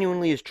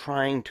genuinely is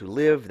trying to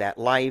live that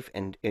life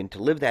and to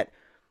live that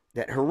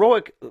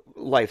heroic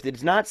life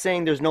that's not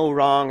saying there's no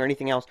wrong or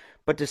anything else,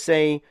 but to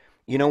say,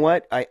 you know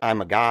what,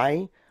 I'm a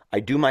guy.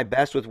 I do my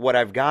best with what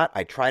I've got.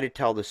 I try to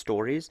tell the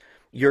stories.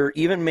 You're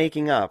even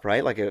making up,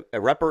 right? Like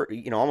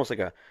almost like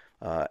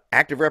a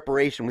active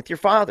reparation with your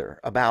father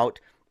about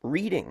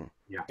reading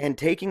Yeah. and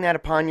taking that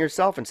upon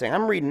yourself and saying,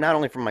 I'm reading not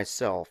only for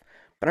myself,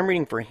 but I'm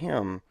reading for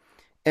him.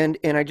 And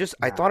I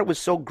Yeah. thought it was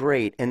so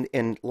great.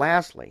 And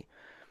lastly,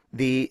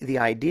 the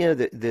idea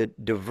that the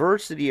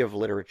diversity of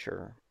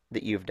literature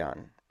that you've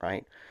done,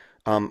 right?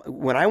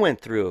 When I went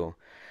through,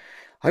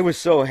 I was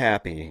so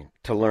happy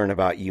to learn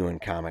about you in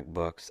comic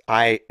books.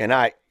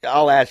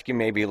 I'll ask you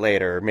maybe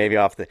later, maybe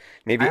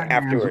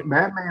afterward.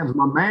 Batman's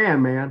my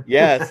man, man.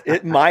 Yes,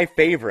 my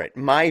favorite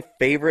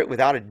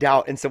without a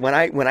doubt. And so when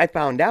I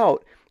found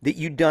out that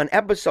you'd done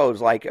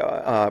episodes like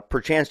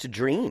Perchance to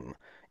Dream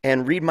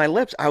and Read My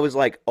Lips, I was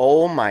like,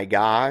 oh my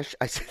gosh!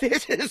 I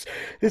said,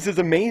 this is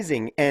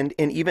amazing. And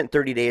even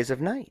 30 Days of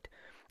Night,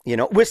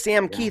 with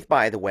Sam Yeah. Keith,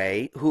 by the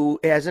way, who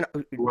has an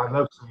Ooh, I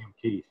love Sam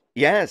Keith.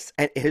 yes,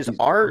 and his He's great.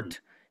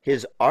 art,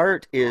 his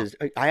art is.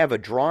 I have a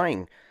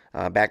drawing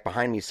back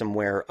behind me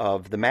somewhere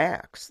of the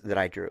Max that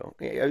I drew.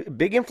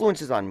 Big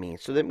influences on me.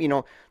 So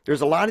that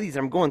there's a lot of these.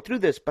 I'm going through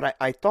this, but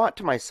I thought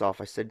to myself,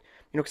 I said,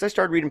 because I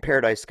started reading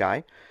Paradise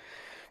Sky,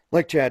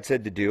 like Chad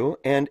said to do,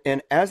 and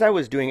as I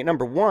was doing it,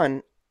 number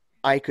one,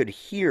 I could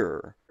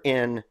hear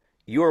in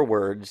your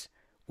words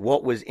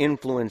what was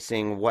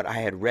influencing what I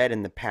had read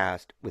in the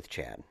past with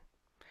Chad.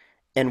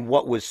 And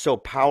what was so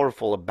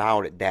powerful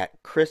about it,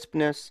 that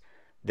crispness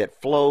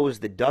that flows,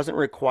 that doesn't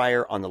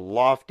require on the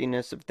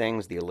loftiness of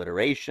things, the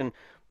alliteration,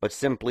 but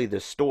simply the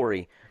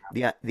story,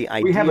 the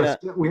idea.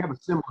 We have a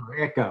similar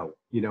echo.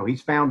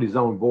 He's found his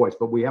own voice,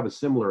 but we have a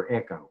similar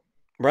echo.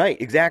 Right,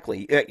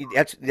 exactly.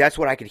 That's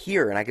what I could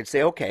hear, and I could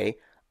say, okay,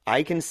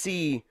 I can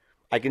see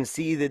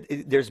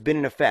that there's been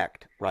an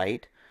effect,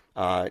 right?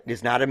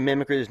 It's not a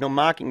mimicry. There's no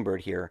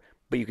Mockingbird here,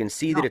 but you can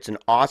see that it's an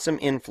awesome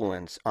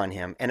influence on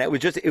him, and it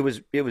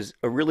was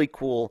a really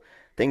cool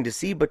thing to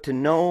see, but to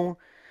know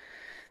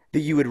that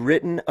you had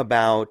written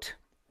about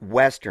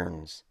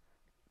westerns,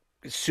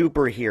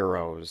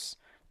 superheroes,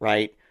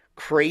 right?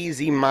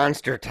 Crazy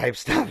monster type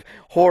stuff,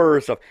 horror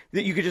stuff,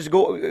 that you could just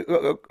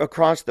go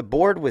across the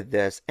board with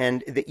this,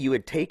 and that you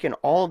had taken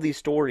all of these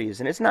stories.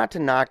 And it's not to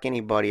knock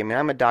anybody. I mean,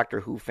 I'm a Doctor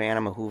Who fan.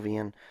 I'm a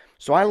Whovian.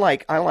 So I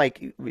like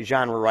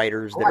genre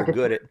writers that are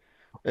good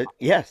at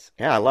yes,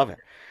 yeah, I love it.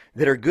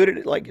 That are good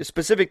at like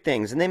specific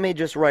things, and they may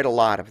just write a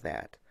lot of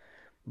that.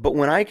 But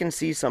when I can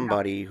see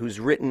somebody who's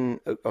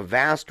written a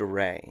vast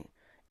array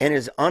and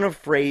is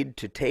unafraid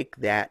to take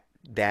that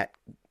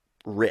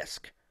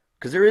risk,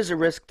 because there is a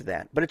risk to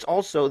that, but it's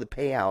also the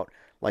payout,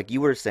 like you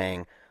were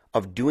saying,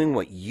 of doing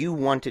what you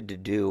wanted to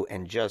do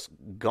and just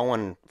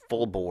going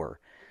full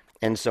bore.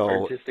 And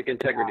so, Artistic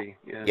integrity.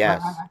 Yeah.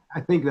 yes, I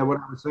think that what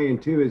I was saying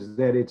too is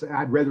that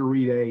I'd rather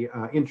read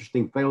a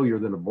interesting failure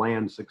than a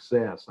bland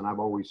success, and I've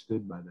always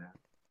stood by that.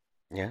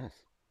 yes,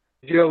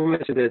 Joe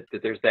mentioned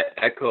that there's that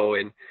echo,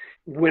 and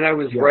when I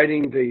was Yeah.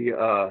 writing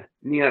the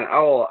Neon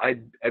Owl,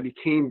 I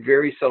became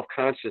very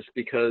self-conscious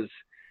because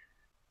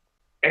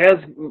as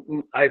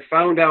I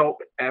found out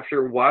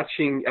after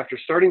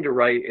starting to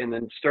write and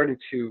then starting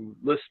to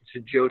listen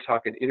to Joe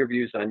talk in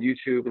interviews on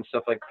YouTube and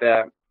stuff like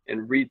that,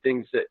 and read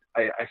things that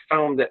I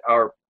found that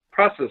our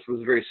process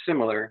was very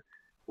similar.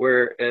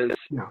 Whereas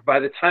Yeah. by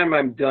the time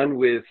I'm done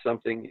with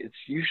something,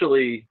 it's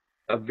usually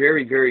a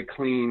very, very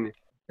clean,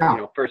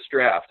 Yeah. first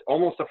draft,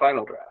 almost a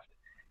final draft.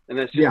 And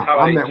that's just Yeah, how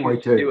I'm I that way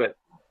choose to too. do it.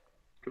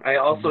 I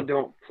also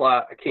don't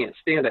plot. I can't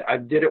stand it. I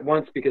did it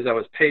once because I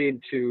was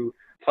paid to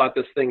plot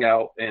this thing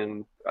out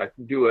and I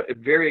do a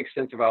very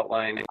extensive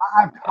outline.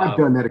 I've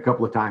done that a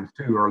couple of times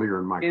too earlier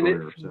in my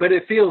career. So. But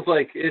it feels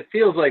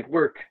like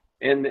work.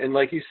 And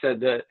like you said,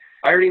 that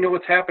I already know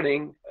what's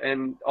happening,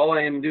 and all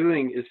I am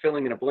doing is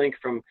filling in a blank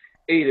from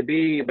A to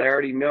B. But I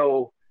already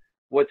know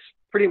what's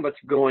pretty much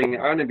going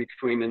on in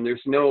between, and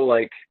there's no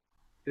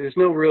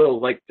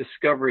real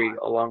discovery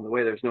along the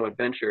way. There's no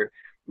adventure.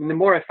 And the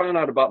more I found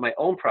out about my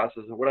own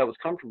process and what I was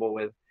comfortable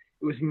with,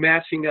 it was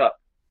matching up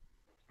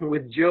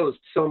with Joe's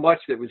so much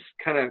that it was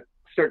kind of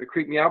starting to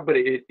creep me out, but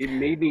it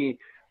made me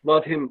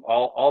love him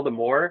all the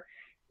more.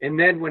 And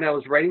then when I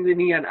was writing the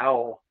Neon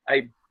Owl,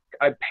 I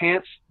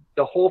pantsed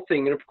the whole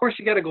thing. And of course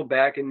you got to go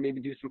back and maybe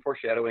do some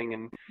foreshadowing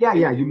and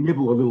you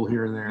nibble a little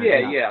here and there.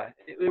 Yeah.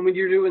 And when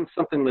you're doing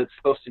something that's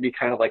supposed to be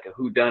kind of like a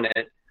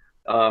whodunit,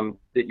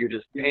 that you're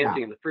just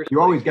pantsing in the first You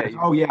place. always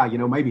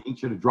get, maybe he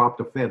should have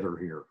dropped a feather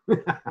here.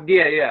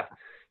 Yeah.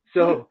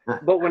 So,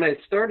 but when I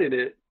started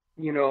it,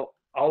 you know,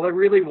 all I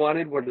really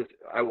wanted was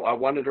I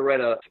wanted to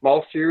write a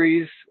small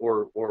series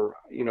or,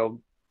 you know,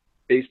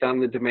 based on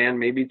the demand,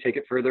 maybe take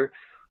it further,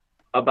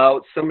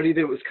 about somebody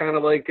that was kind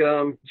of like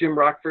Jim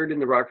Rockford in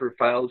the Rockford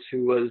Files,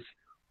 who was,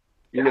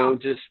 you know,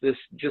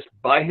 just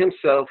by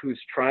himself, who's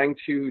trying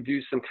to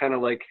do some kind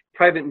of like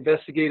private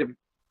investigative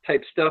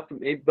type stuff,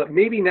 but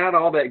maybe not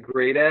all that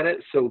great at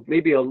it. So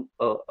maybe a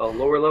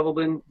lower level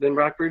than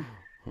Rockford.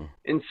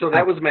 And so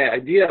that was my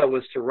idea,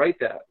 was to write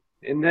that.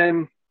 And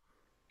then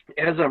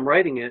as I'm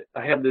writing it,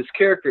 I have this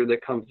character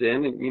that comes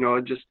in, and, you know,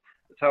 that's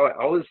how I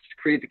always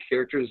create the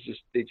characters.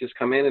 They just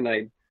come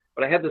in,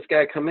 but I had this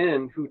guy come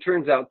in who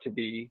turns out to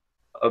be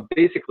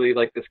basically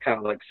like this kind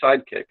of like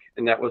sidekick,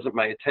 and that wasn't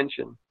my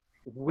intention.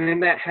 When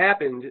that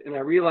happened, and I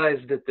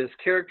realized that this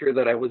character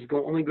that I was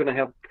only going to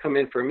have come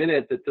in for a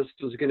minute, that this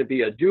was going to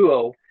be a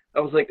duo, I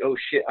was like, oh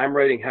shit, I'm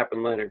writing Hap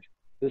and Leonard.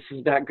 This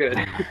is not good.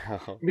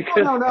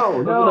 Because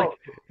no.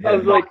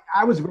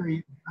 I was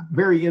very,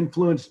 very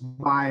influenced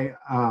by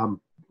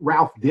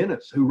Ralph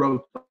Dennis, who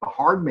wrote the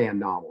Hardman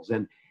novels,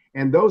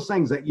 and those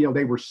things that, you know,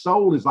 they were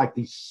sold as like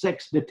these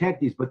sex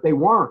detectives, but they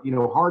weren't. You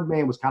know,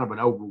 Hardman was kind of an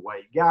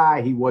overweight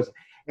guy.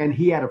 And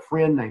he had a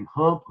friend named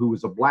Hump, who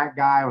was a black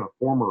guy and a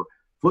former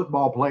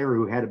football player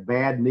who had a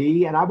bad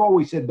knee. And I've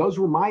always said those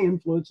were my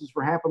influences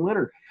for Hap and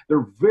Leonard.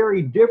 They're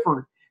very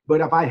different,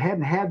 but if I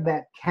hadn't had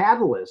that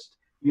catalyst,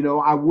 you know,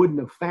 I wouldn't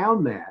have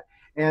found that.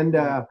 And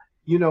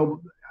you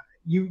know,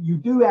 you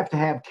do have to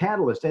have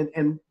catalyst,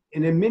 and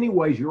in many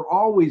ways you're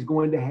always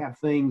going to have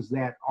things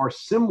that are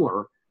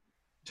similar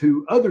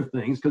to other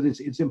things, because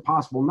it's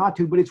impossible not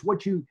to. But it's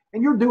what and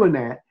you're doing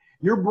that.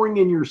 You're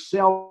bringing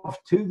yourself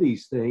to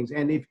these things,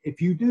 and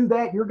if you do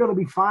that, you're going to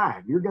be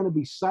fine. You're going to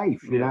be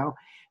safe, you know.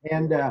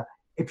 And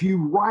if you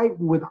write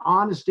with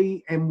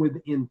honesty and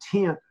with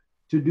intent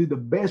to do the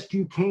best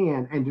you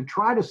can, and to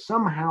try to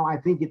somehow, I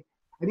think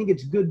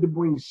it's good to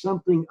bring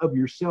something of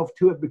yourself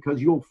to it,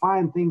 because you'll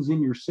find things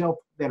in yourself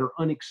that are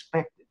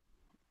unexpected.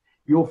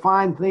 You'll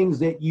find things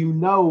that you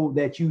know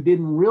that you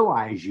didn't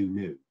realize you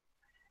knew.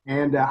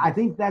 And I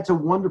think that's a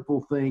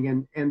wonderful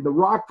thing. And the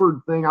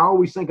Rockford thing, I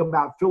always think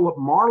about Philip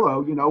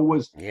Marlowe, you know,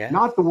 was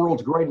not the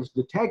world's greatest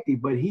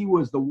detective, but he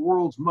was the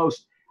world's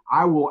most,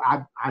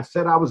 I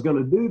said I was going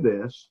to do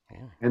this,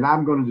 and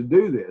I'm going to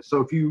do this. So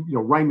if you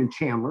know, Raymond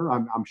Chandler,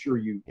 I'm sure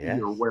you're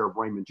aware of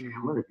Raymond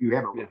Chandler. If you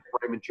haven't read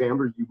Raymond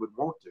Chandler, you would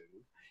want to.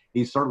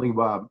 He's certainly,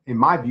 in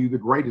my view, the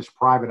greatest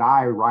private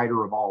eye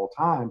writer of all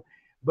time.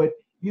 But,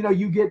 you know,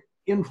 you get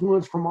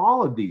influence from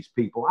all of these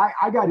people.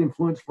 I got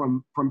influence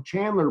from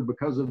Chandler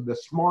because of the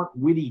smart,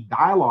 witty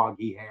dialogue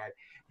he had.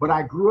 But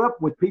I grew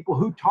up with people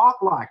who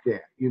talk like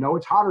that. You know,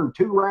 it's hotter than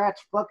two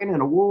rats fucking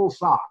in a wool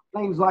sock,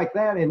 things like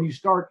that. And you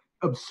start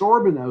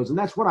absorbing those. And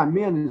that's what I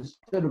meant,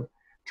 instead of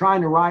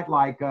trying to write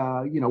like,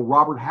 you know,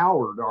 Robert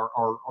Howard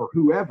or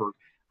whoever.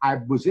 I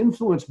was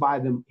influenced by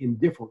them in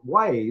different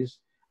ways.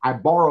 I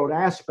borrowed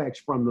aspects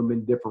from them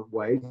in different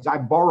ways. I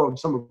borrowed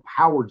some of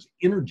Howard's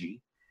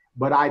energy,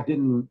 but I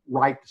didn't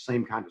write the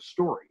same kind of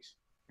stories.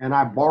 And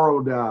I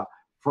borrowed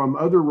from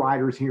other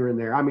writers here and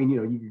there. I mean, you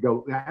know, you could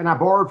go, and I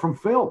borrowed from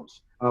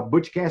films.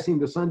 Butch Cassidy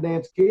and the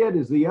Sundance Kid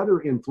is the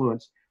other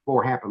influence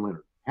for Hap and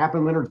Leonard. Hap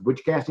and Leonard's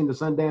Butch Cassidy and the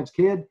Sundance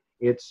Kid.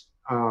 It's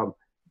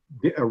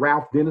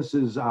Ralph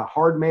Dennis's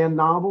Hardman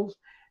novels.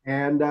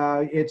 And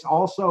it's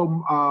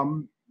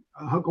also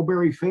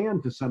Huckleberry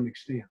Finn to some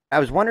extent. I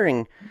was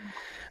wondering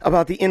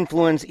about the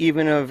influence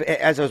even of,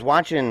 as I was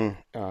watching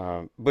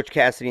Butch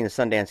Cassidy and the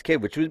Sundance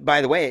Kid, which was,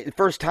 by the way, the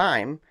first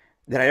time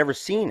that I'd ever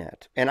seen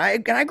it. And I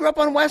grew up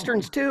on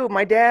Westerns too.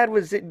 My dad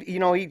was, you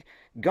know, he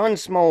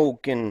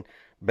Gunsmoke and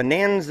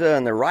Bonanza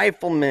and the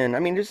Rifleman. I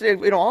mean, just,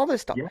 you know, all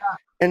this stuff. Yeah.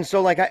 And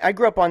so, like, I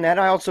grew up on that.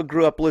 I also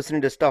grew up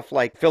listening to stuff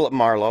like Philip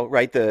Marlowe,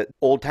 right? The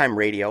old time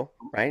radio,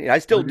 right? I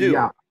still do.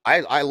 Yeah.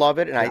 I love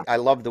it, and I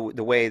love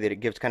the way that it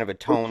gives kind of a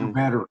tone.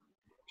 Better.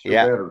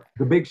 Better.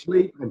 The Big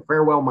Sleep and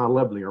Farewell, My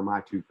Lovely are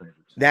my two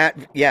favorites.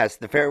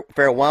 The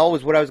Farewell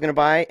was what I was going to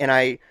buy, and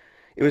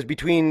it was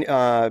between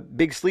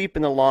Big Sleep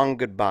and The Long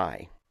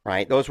Goodbye,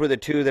 right? Those were the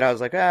two that I was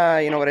like,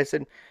 you know what I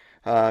said?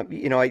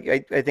 You know, I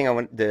think I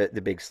want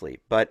the Big Sleep,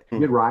 but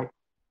you're right.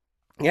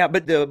 Yeah,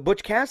 but the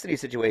Butch Cassidy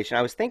situation,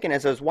 I was thinking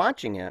as I was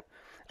watching it,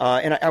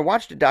 and I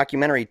watched a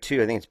documentary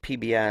too. I think it's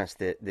PBS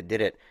that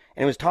did it,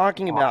 and it was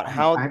talking about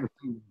how.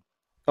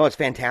 Oh, it's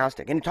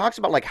fantastic, and it talks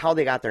about like how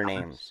they got their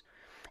names,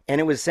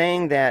 and it was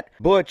saying that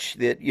Butch,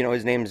 that, you know,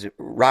 his name's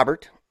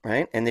Robert,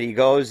 right, and that he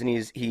goes and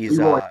he's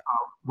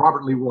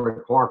Robert Leroy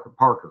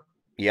Parker.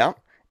 Yeah,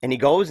 and he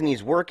goes and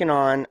he's working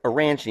on a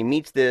ranch, and he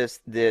meets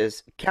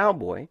this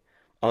cowboy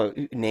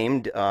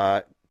named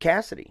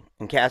Cassidy,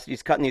 and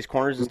Cassidy's cutting these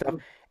corners and stuff.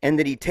 And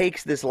that he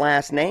takes this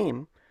last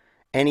name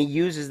and he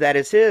uses that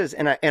as his.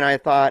 And I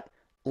thought,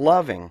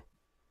 Loving.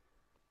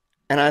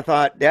 And I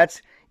thought,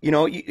 that's, you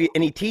know,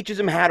 and he teaches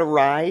him how to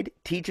ride,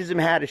 teaches him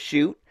how to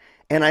shoot.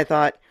 And I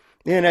thought,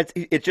 and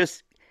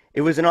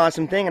it was an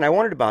awesome thing. And I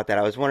wondered about that.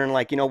 I was wondering,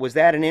 like, you know, was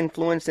that an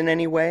influence in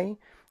any way?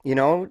 You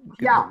know?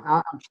 Yeah,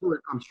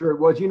 I'm sure it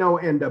was, you know,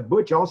 and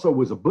Butch also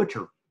was a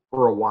butcher.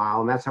 for a while,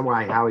 and that's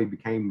how he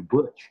became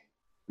Butch,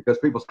 because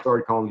people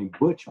started calling him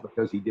Butch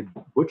because he did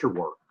butcher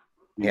work,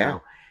 you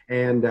know.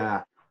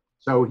 And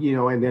so, you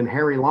know, and then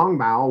Harry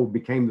Longbow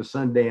became the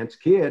Sundance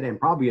Kid and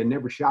probably had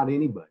never shot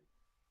anybody.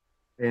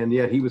 And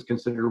yet he was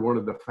considered one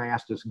of the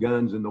fastest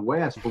guns in the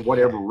West for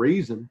whatever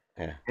reason.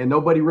 Yeah. And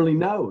nobody really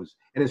knows.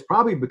 And it's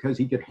probably because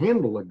he could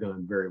handle a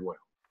gun very well.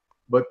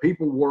 But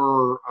people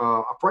were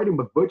afraid of him.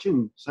 But Butch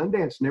and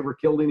Sundance never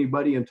killed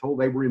anybody until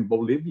they were in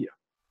Bolivia,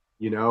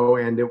 you know,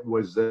 and it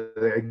was,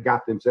 they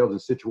got themselves in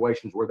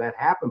situations where that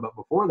happened. But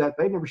before that,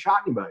 they never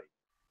shot anybody.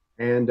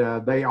 And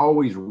they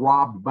always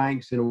robbed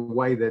banks in a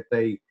way that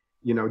they,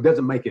 you know,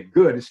 doesn't make it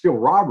good. It's still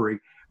robbery.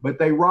 But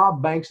they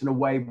robbed banks in a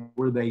way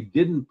where they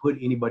didn't put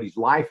anybody's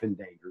life in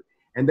danger.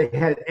 And they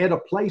had Etta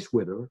Place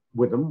with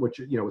them, which,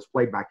 you know, was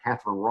played by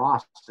Catherine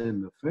Ross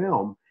in the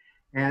film.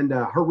 And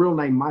her real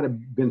name might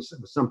have been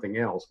something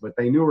else, but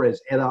they knew her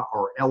as Etta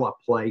or Ella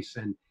Place.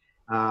 And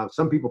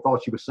some people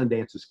thought she was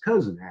Sundance's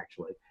cousin,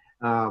 actually.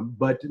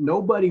 But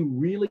nobody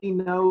really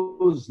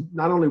knows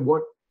not only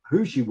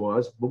who she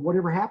was, but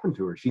whatever happened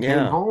to her. She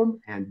came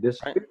home and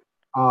disappeared. Right.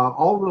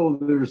 Although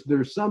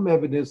there's some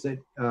evidence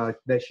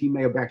that she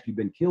may have actually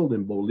been killed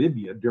in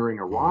Bolivia during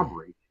a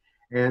robbery,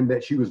 and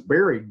that she was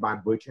buried by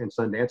Butch and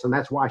Sundance, and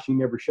that's why she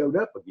never showed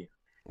up again.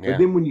 Yeah. But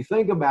then when you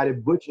think about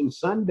it, Butch and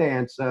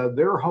Sundance,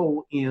 their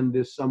whole end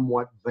is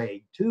somewhat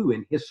vague too.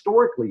 And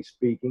historically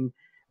speaking,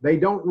 they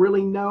don't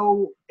really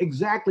know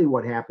exactly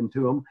what happened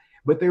to them.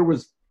 But there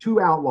was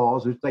two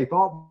outlaws that they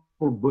thought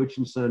were Butch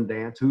and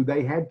Sundance, who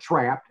they had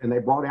trapped, and they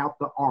brought out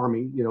the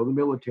army, you know, the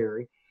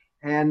military.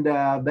 And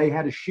they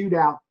had a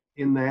shootout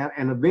in that.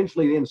 And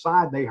eventually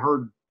inside they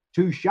heard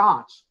two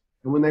shots.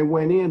 And when they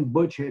went in,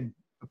 Butch had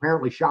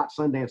apparently shot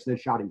Sundance and then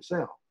shot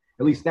himself.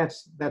 At least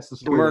that's the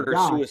story.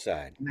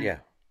 Murder-suicide, yeah.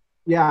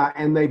 Yeah,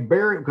 and they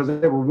buried because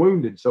they were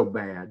wounded so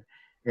bad.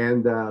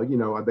 And, you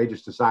know, they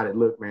just decided,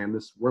 look, man,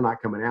 we're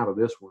not coming out of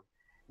this one.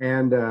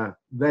 And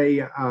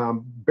they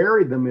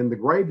buried them in the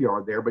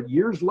graveyard there. But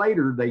years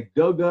later, they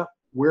dug up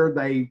where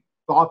they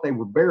thought they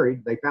were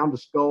buried. They found a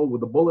skull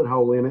with a bullet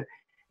hole in it.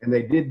 And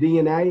they did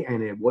DNA,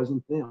 and it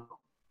wasn't them.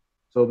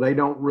 So they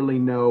don't really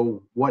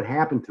know what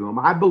happened to them.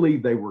 I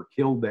believe they were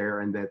killed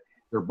there and that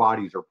their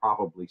bodies are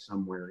probably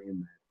somewhere in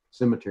that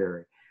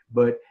cemetery.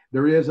 But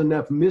there is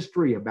enough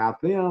mystery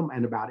about them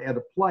and about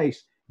Etta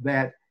Place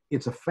that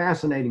it's a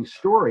fascinating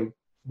story.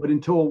 But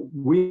until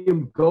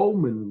William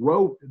Goldman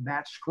wrote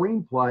that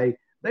screenplay,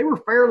 they were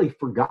fairly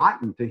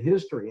forgotten to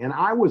history. And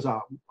I was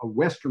a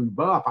Western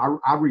buff.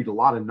 I read a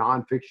lot of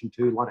nonfiction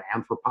too, a lot of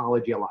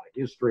anthropology, a lot of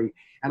history.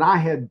 And I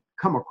had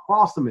come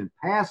across them in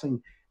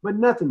passing, but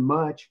nothing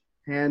much.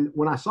 And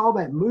when I saw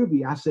that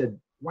movie, I said,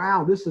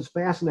 wow, this is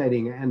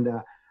fascinating. And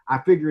I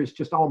figure it's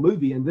just all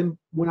movie. And then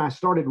when I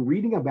started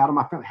reading about them,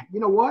 I found, you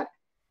know what?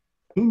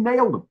 He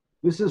nailed them.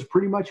 This is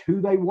pretty much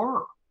who they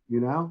were, you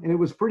know? And it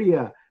was pretty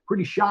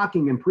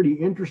shocking and pretty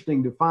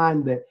interesting to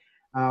find that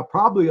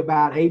probably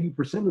about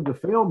 80% of the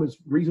film is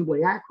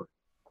reasonably accurate.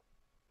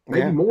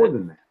 Maybe more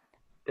than that.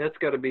 That's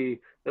got to be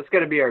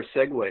our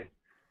segue.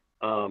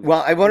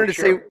 Well, I wanted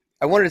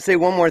to say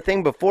one more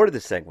thing before the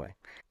segue.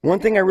 One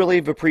thing I really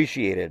have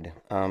appreciated,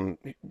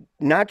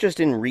 not just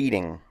in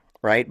reading,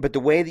 right, but the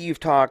way that you've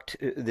talked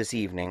this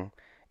evening,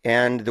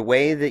 and the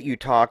way that you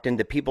talked and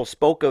the people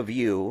spoke of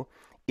you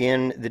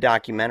in the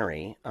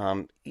documentary,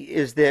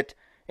 is that,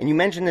 and you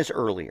mentioned this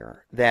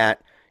earlier,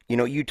 that, you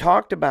know, you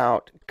talked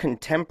about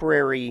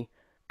contemporary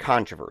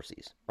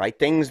controversies, right,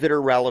 things that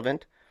are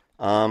relevant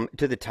to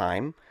the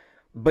time,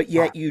 but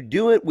yet you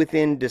do it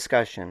within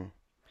discussion.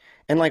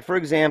 And like, for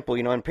example,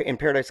 you know, in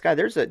Paradise Sky,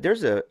 there's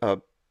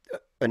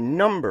a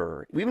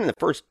number, even in the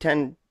first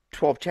 10,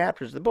 12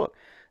 chapters of the book,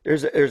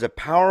 there's a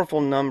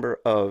powerful number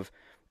of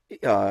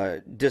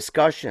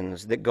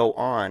discussions that go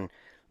on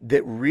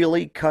that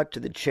really cut to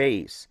the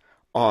chase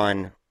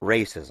on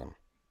racism.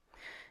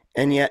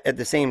 And yet at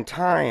the same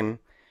time,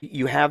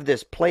 you have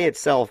this play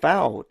itself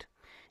out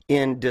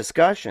in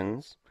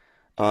discussions,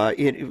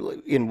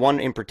 in one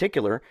in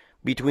particular,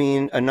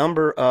 between a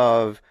number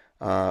of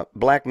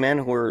black men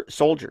who are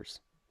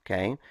soldiers,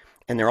 okay?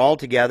 And they're all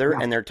together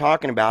and they're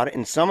talking about it.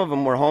 And some of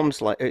them were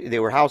they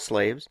were house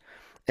slaves,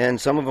 and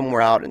some of them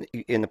were out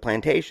in the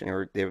plantation,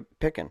 or they were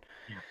picking.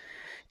 Yeah.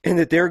 And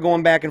that they're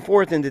going back and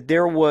forth, and that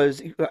there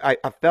was, I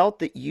felt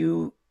that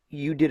you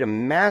did a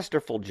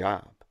masterful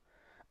job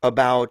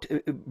about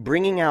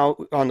bringing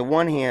out, on the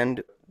one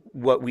hand,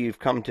 what we've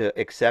come to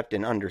accept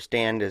and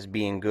understand as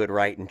being good,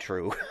 right, and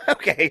true,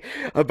 okay,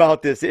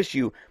 about this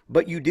issue.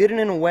 But you did it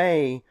in a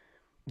way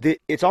that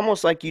it's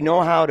almost like you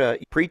know how to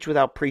preach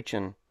without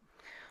preaching,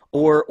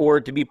 or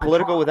to be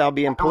political without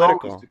being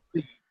political.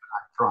 I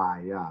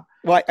try, yeah.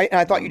 Well,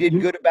 I thought you did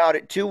good about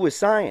it too with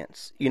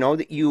science. You know,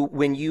 that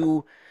when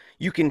you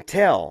can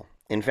tell.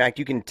 In fact,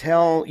 you can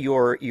tell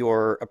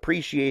your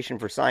appreciation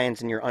for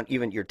science and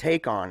even your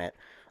take on it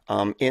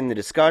in the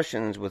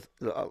discussions with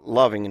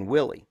Loving and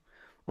Willie,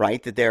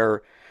 right? That there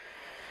are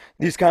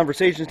these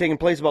conversations taking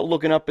place about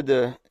looking up at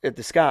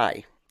the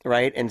sky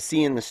right? And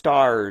seeing the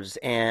stars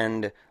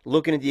and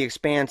looking at the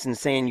expanse and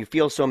saying you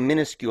feel so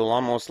minuscule,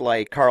 almost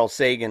like Carl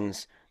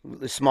Sagan's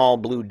small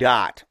blue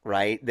dot,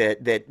 right?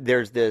 That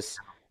there's this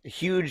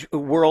huge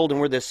world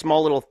and we're this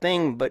small little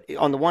thing, but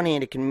on the one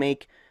hand, it can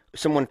make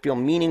someone feel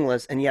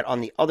meaningless, and yet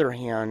on the other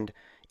hand,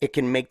 it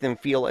can make them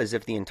feel as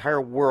if the entire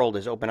world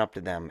is open up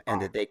to them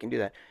and that they can do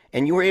that.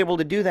 And you were able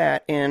to do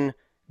that in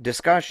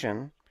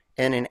discussion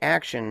and in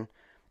action,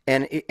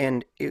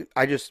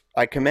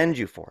 I commend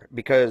you for it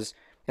because,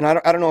 and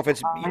I don't know if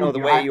it's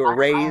the way you were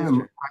raised. I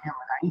am an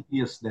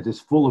atheist that is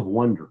full of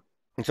wonder.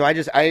 And so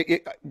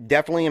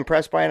definitely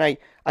impressed by it.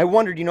 I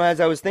wondered, as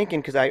I was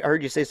thinking, because I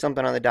heard you say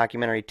something on the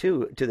documentary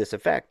too, to this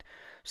effect,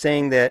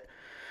 saying that,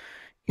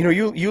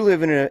 you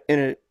live in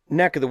a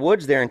neck of the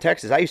woods there in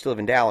Texas. I used to live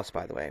in Dallas,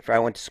 by the way. I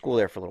went to school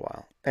there for a little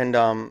while. And,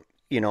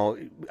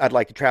 I'd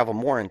like to travel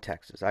more in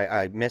Texas.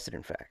 I miss it,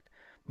 in fact.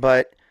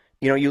 But,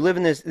 you live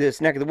in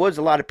this neck of the woods.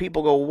 A lot of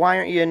people go, why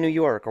aren't you in New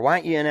York? Or why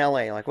aren't you in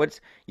LA? Like,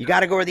 you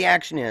got to go where the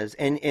action is.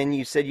 And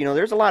you said,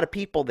 there's a lot of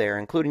people there,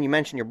 including you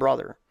mentioned your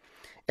brother.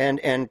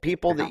 And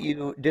people that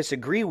you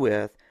disagree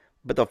with,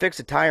 but they'll fix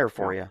a tire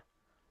for you.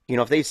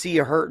 If they see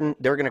you hurting,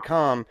 they're going to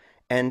come.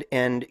 And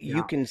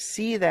you can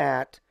see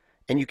that.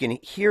 And you can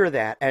hear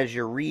that as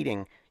you're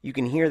reading. You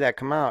can hear that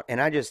come out. And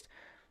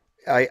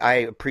I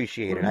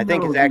appreciate it. I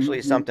think it's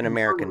actually something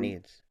America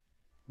needs.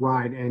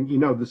 Right. And,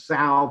 the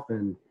South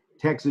and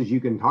Texas, you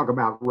can talk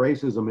about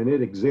racism, and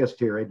it exists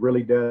here. It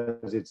really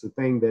does. It's the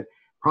thing that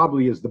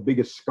probably is the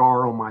biggest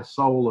scar on my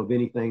soul of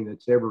anything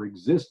that's ever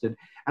existed.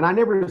 And I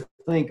never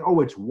think, oh,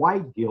 it's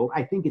white guilt.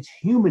 I think it's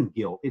human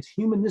guilt. It's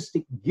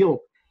humanistic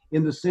guilt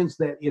in the sense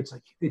that it's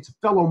a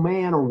fellow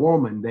man or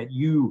woman that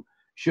you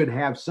should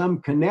have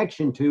some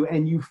connection to,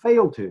 and you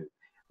fail to.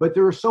 But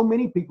there are so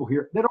many people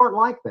here that aren't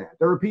like that.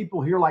 There are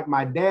people here like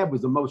my dad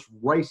was the most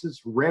racist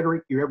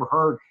rhetoric you ever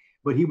heard,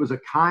 but he was a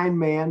kind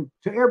man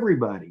to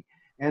everybody.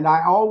 And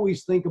I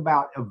always think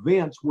about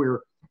events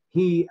where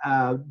he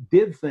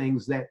did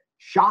things that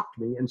shocked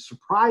me and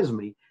surprised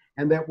me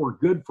and that were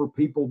good for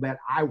people that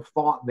I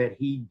thought that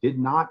he did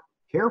not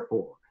care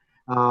for.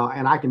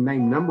 And I can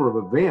name a number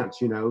of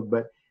events,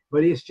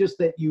 but it's just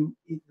that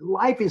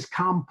life is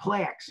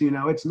complex,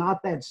 it's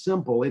not that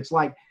simple. It's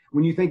like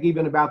when you think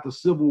even about the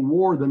Civil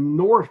War, the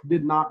North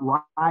did not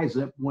rise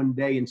up one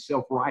day in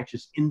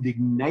self-righteous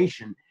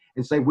indignation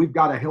and say, we've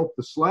got to help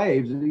the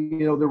slaves.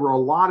 There were a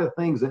lot of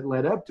things that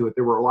led up to it.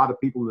 There were a lot of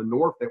people in the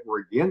North that were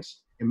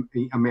against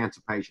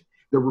emancipation.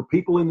 There were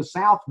people in the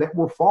South that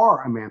were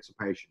for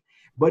emancipation.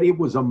 But it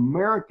was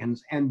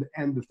Americans, and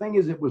the thing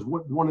is, it was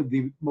one of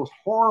the most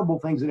horrible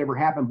things that ever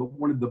happened, but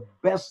one of the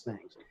best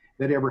things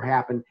that ever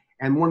happened.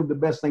 And one of the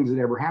best things that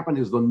ever happened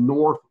is the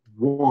North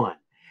won.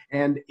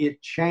 And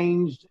it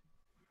changed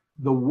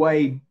the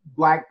way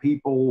Black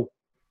people,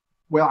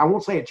 well, I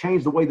won't say it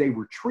changed the way they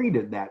were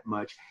treated that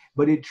much,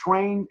 but it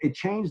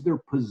changed their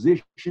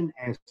position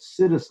as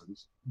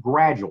citizens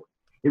gradually.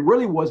 It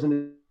really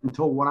wasn't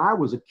until when I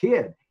was a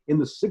kid in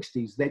the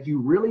 60s that you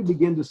really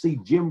begin to see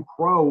Jim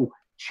Crow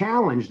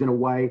challenged in a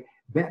way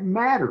that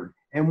mattered.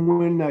 And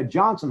when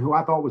Johnson, who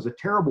I thought was a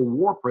terrible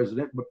war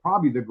president, but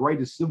probably the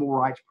greatest civil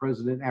rights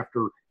president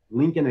after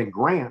Lincoln and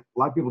Grant, a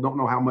lot of people don't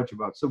know how much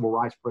about civil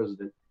rights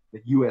president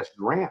that U.S.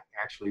 Grant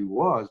actually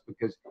was,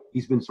 because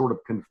he's been sort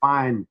of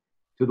confined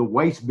to the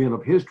waste bin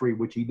of history,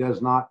 which he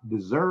does not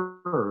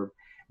deserve.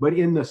 But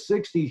in the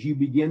 60s, you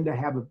begin to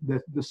have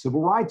the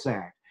Civil Rights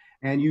Act,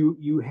 and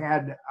you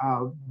had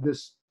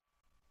this,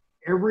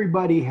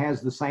 everybody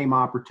has the same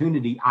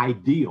opportunity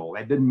ideal.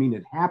 That didn't mean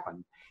it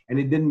happened, and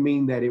it didn't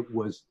mean that it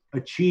was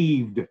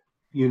achieved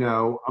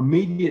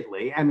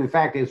immediately. And in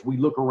fact, as we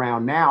look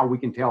around now, we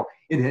can tell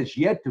it has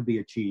yet to be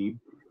achieved.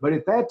 But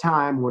at that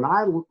time, when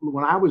I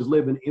was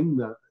living in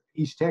the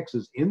East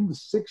Texas in the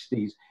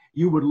 60s,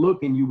 you would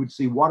look and you would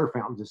see water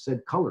fountains that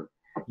said colored.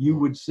 You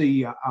would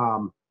see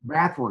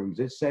bathrooms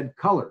that said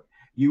colored.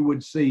 You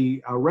would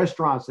see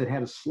restaurants that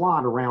had a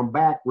slot around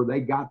back where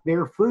they got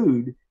their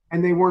food,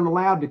 and they weren't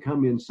allowed to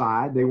come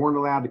inside. They weren't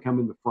allowed to come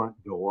in the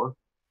front door.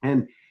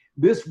 And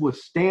this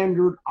was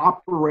standard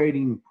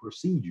operating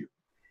procedure.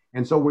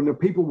 And so when the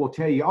people will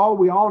tell you, oh,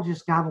 we all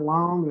just got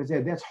along,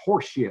 that's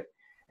horseshit.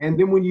 And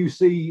then when you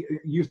see,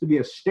 it used to be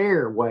a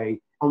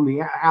stairway on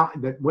the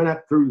out that went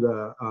up through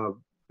the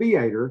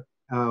theater,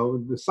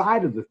 the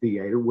side of the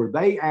theater, where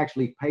they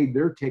actually paid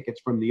their tickets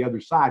from the other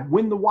side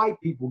when the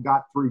white people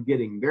got through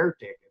getting their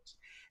tickets.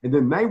 And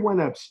then they went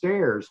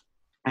upstairs.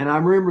 And I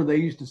remember they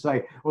used to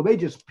say, well, they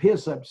just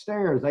piss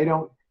upstairs. They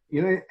don't,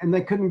 and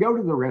they couldn't go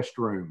to the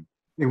restroom.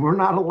 They were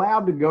not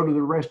allowed to go to the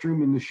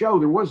restroom in the show.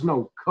 There was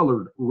no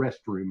colored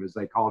restroom, as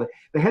they called it.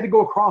 They had to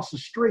go across the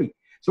street.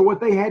 So what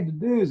they had to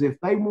do is, if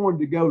they wanted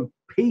to go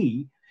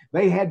pee,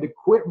 they had to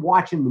quit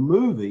watching the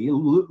movie,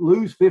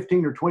 lose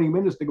 15 or 20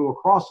 minutes to go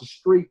across the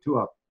street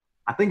to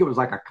I think it was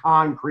like a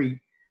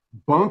concrete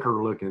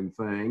bunker looking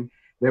thing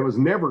that was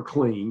never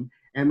clean.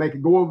 And they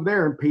could go over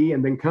there and pee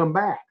and then come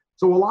back.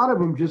 So a lot of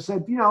them just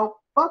said,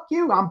 fuck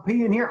you, I'm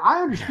peeing here.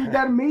 I understood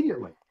that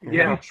immediately.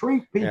 Yeah. You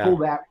treat people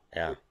that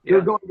Yeah.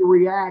 they're going to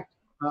react,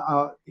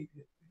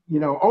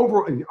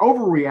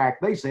 overreact,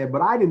 they said,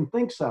 but I didn't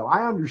think so.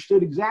 I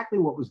understood exactly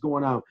what was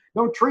going on.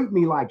 Don't treat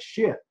me like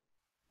shit.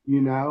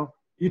 You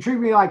treat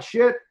me like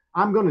shit,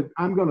 I'm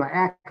gonna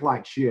act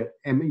like shit,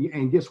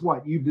 and guess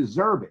what? You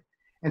deserve it.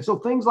 And so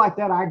things like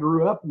that I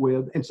grew up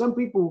with, and some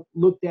people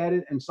looked at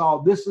it and saw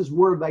this is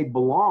where they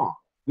belong.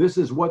 This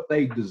is what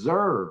they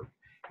deserve.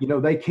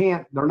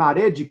 They're not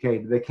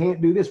educated. They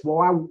can't do this.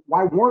 Well,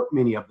 why weren't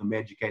many of them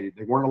educated?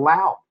 They weren't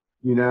allowed,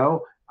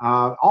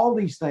 all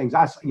these things.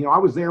 I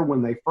was there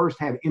when they first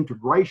had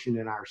integration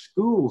in our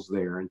schools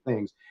there and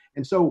things.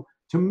 And so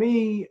to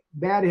me,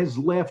 that has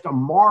left a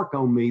mark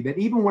on me that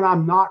even when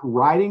I'm not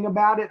writing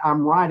about it,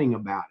 I'm writing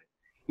about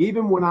it.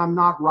 Even when I'm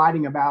not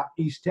writing about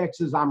East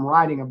Texas, I'm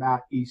writing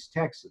about East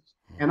Texas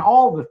and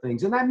all the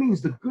things. And that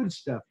means the good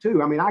stuff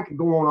too. I mean, I could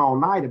go on all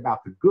night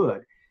about the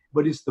good,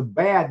 but it's the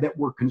bad that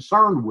we're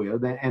concerned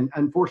with. And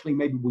unfortunately,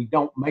 maybe we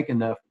don't make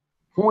enough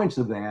points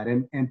of that.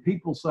 And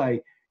people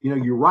say,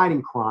 you're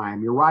writing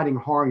crime, you're writing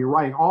horror, you're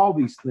writing all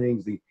these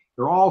things.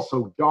 They're all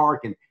so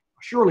dark, and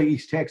surely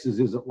East Texas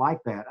isn't like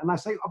that. And I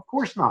say, of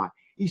course not.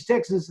 East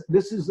Texas,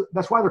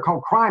 that's why they're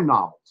called crime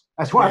novels.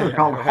 That's why they're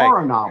called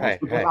horror novels,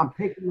 because I'm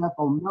picking up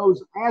on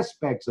those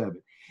aspects of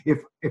it.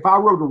 If I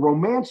wrote a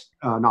romance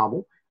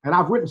novel, and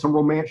I've written some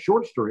romance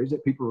short stories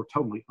that people are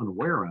totally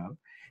unaware of,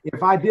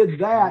 if I did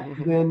that,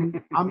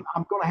 then I'm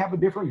going to have a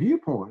different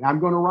viewpoint. I'm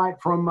going to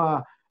write from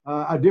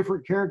a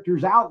different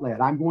character's outlet.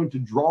 I'm going to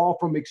draw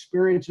from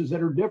experiences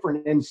that are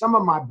different. And some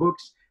of my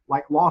books,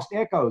 like Lost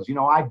Echoes,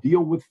 I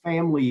deal with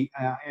family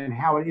and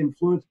how it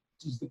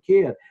influences the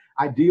kid.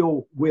 I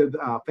deal with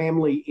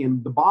family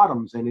in The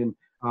Bottoms and in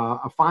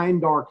A Fine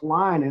Dark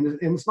Line, and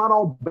it's not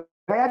all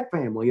bad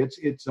family.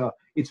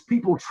 It's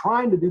people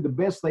trying to do the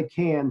best they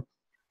can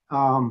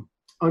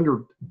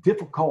under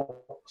difficult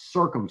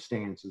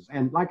circumstances.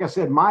 And like I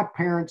said, my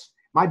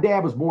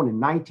dad was born in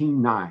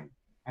 1909,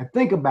 and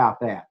think about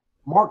that.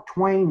 Mark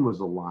Twain was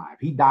alive.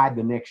 He died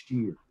the next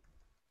year.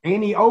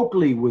 Annie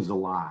Oakley was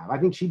alive. I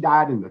think she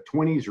died in the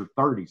 20s or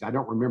 30s. I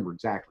don't remember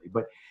exactly.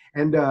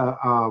 And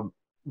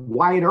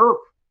Wyatt Earp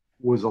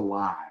was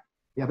alive.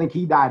 I think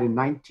he died in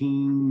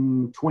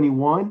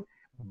 1921.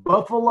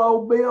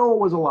 Buffalo Bill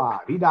was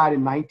alive. He died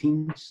in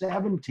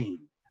 1917.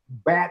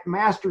 Bat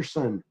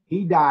Masterson,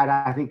 he died,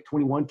 I think,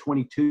 21,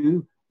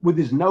 22, with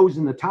his nose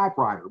in the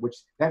typewriter, which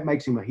that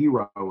makes him a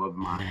hero of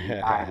mine. He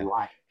died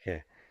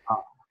right.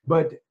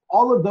 But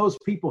all of those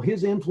people,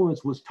 his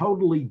influence was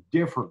totally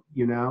different,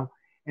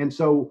 And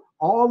so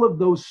all of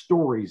those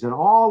stories and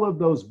all of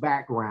those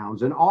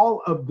backgrounds and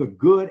all of the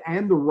good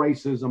and the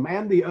racism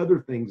and the other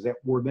things that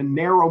were the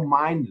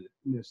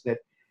narrow-mindedness that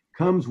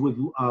comes with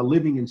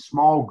living in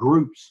small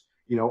groups,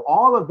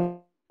 all of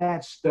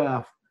that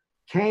stuff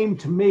came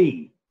to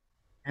me,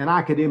 and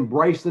I could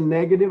embrace the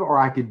negative or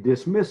I could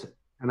dismiss it,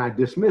 and I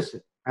dismiss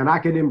it. And I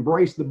could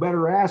embrace the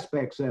better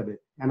aspects of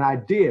it, and I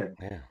did.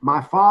 Yeah.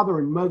 My father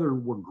and mother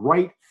were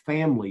great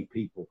family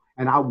people,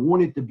 and I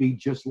wanted to be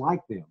just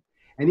like them.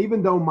 And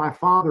even though my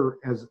father,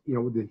 as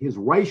his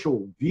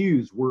racial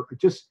views were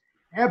just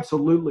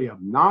absolutely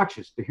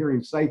obnoxious to hear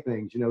him say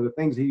things, the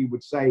things he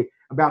would say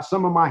about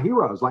some of my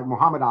heroes like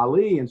Muhammad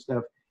Ali and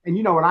stuff. And,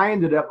 and I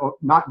ended up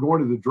not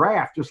going to the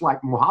draft, just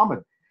like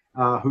Muhammad,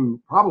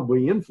 who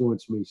probably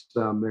influenced me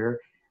some there.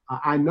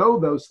 I know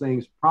those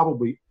things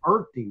probably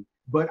irked him,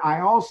 but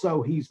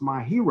he's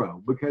my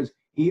hero because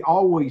he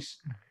always,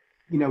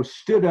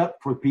 stood up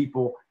for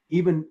people.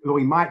 Even though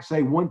he might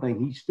say one thing,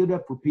 he stood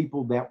up for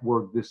people that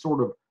were the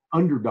sort of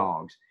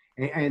underdogs.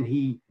 And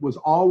he was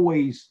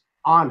always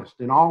honest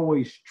and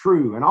always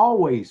true and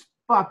always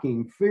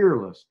fucking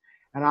fearless.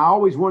 And I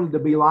always wanted to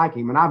be like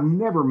him. And I've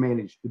never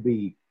managed to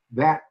be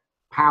that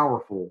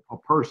powerful a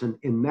person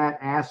in that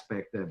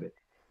aspect of it.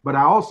 But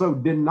I also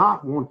did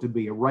not want to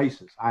be a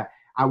racist.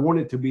 I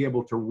wanted to be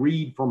able to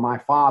read from my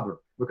father,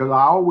 because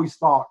I always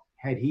thought,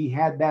 had he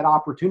had that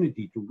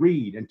opportunity to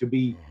read and to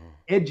be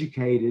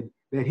educated,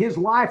 that his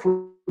life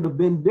would have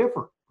been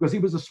different, because he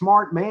was a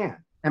smart man.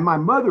 And my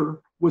mother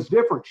was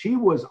different. She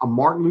was a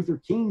Martin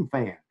Luther King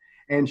fan,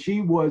 and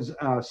she was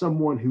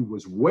someone who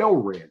was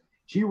well-read.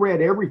 She read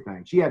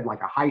everything. She had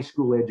like a high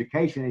school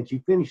education, and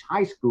she finished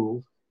high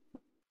school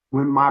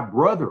when my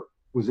brother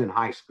was in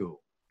high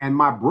school. And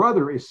my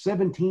brother is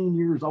 17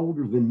 years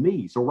older than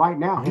me. So right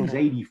now he's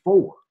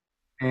 84.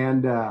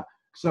 And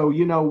so,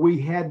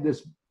 we had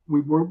this,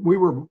 we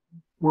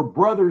were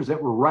brothers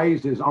that were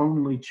raised as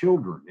only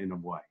children in a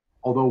way,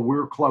 although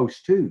we're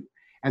close too.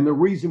 And the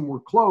reason we're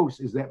close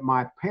is that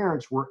my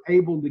parents were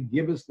able to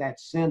give us that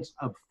sense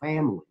of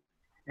family.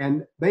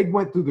 And they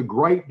went through the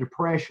Great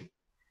Depression.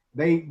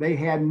 They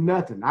had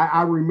nothing.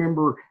 I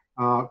remember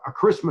a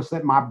Christmas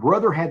that my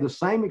brother had the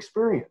same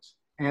experience.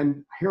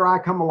 And here I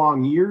come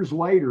along years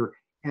later,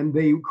 and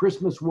the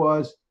Christmas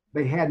was,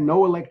 they had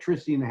no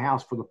electricity in the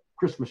house for the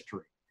Christmas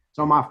tree.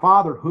 So my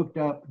father hooked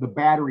up the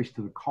batteries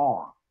to the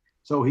car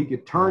so he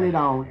could turn it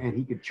on and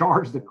he could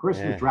charge the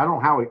Christmas tree. I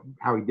don't know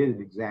how he did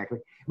it exactly,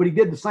 but he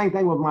did the same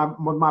thing with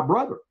my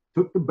brother.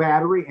 Took the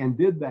battery and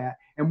did that.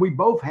 And we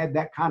both had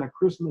that kind of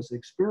Christmas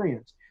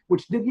experience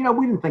which did,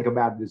 we didn't think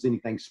about it as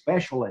anything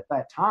special at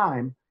that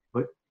time.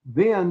 But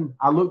then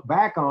I look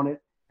back on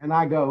it and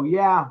I go,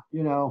 yeah,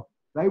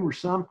 they were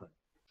something.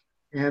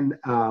 And,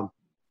 I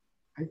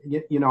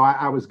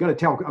was going to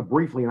tell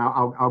briefly, and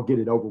I'll get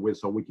it over with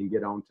so we can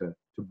get on to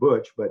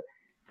Butch. But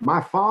my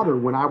father,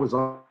 when I was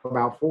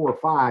about 4 or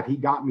 5, he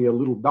got me a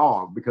little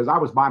dog because I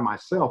was by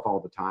myself all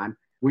the time,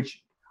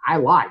 which I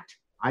liked.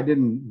 I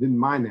didn't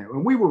mind that.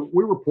 And we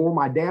were poor.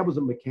 My dad was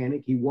a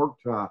mechanic. He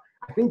worked,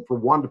 I think, for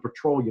Wanda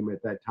Petroleum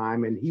at that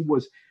time, and he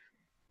was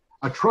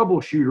a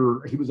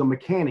troubleshooter. He was a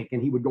mechanic,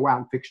 and he would go out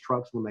and fix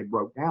trucks when they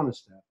broke down and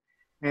stuff.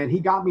 And he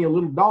got me a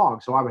little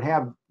dog, so I would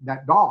have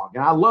that dog.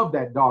 And I love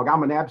that dog.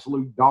 I'm an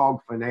absolute dog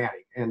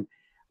fanatic. And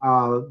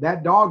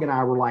that dog and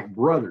I were like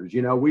brothers.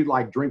 We'd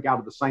like drink out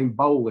of the same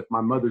bowl if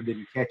my mother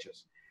didn't catch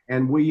us.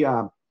 And we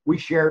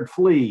shared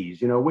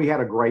fleas. We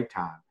had a great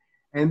time.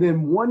 And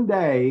then one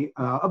day,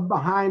 up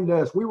behind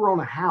us, we were on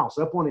a house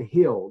up on a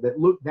hill that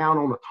looked down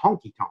on a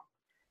honky-tonk.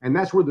 And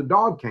that's where the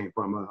dog came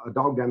from. A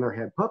dog down there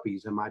had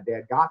puppies, and my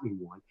dad got me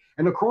one.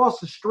 And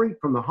across the street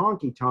from the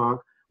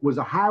honky-tonk was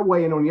a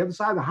highway, and on the other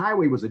side of the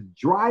highway was a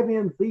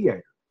drive-in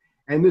theater.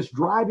 And this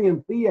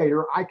drive-in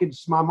theater,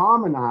 my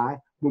mom and I,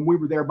 when we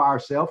were there by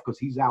ourselves, because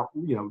he's out,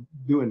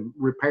 doing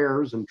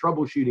repairs and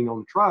troubleshooting on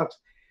the trucks,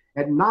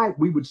 at night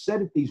we would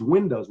sit at these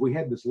windows. We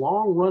had this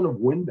long run of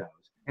windows,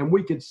 and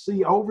we could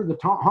see over the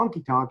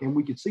honky-tonk, and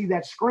we could see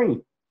that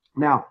screen.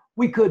 Now,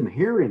 we couldn't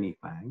hear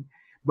anything,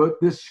 but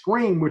this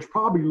screen, which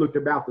probably looked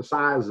about the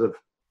size of,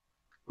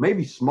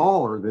 maybe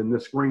smaller than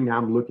the screen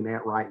I'm looking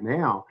at right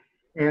now,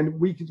 and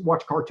we could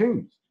watch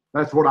cartoons.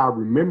 That's what I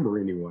remember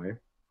anyway.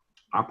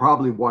 I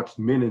probably watched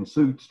Men in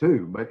Suits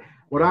too, but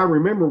what I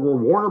remember were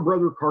Warner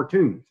Brother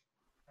cartoons,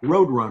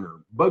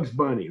 Roadrunner, Bugs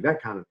Bunny,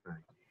 that kind of thing.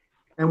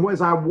 And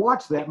as I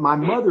watched that, my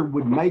mother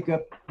would make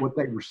up what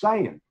they were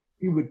saying.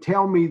 He would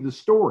tell me the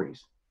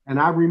stories. And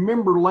I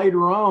remember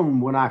later on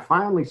when I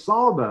finally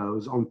saw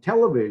those on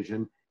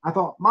television, I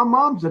thought, my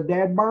mom's a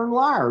dad-burned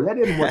liar. That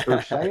isn't what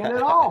they're saying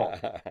at all.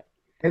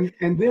 And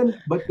then,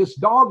 but this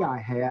dog I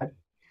had,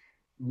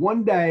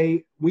 one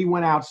day we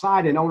went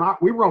outside and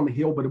we were on the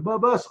hill, but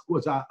above us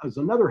was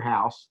another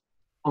house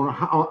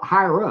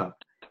higher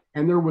up.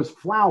 And there was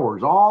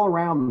flowers all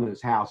around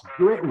this house,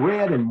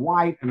 red and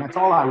white. And that's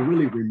all I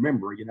really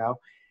remember,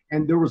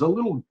 And there was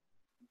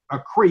a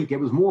creek. It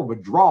was more of a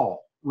draw,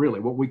 really,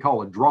 what we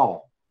call a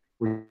draw,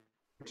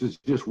 which is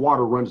just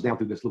water runs down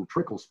through this little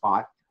trickle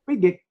spot. We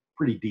get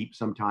pretty deep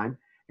sometime.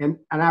 And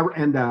I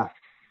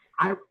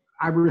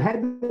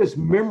had this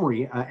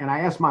memory, and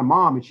I asked my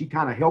mom, and she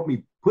kind of helped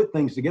me put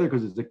things together,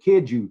 because as a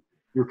kid,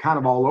 you're kind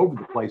of all over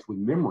the place with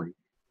memory.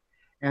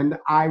 And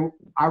I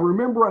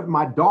remember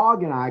my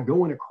dog and I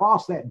going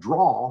across that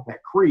draw,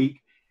 that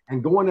creek,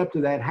 and going up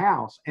to that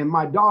house. And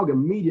my dog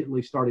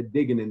immediately started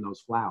digging in those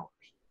flowers.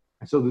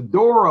 And so the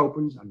door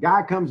opens, a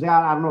guy comes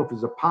out, I don't know if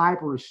it's a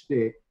pipe or a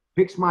stick,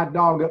 picks my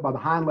dog up by the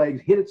hind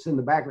legs, hits it in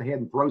the back of the head,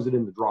 and throws it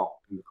in the draw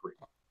in the creek.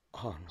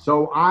 Oh, no.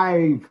 So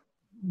I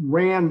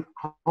ran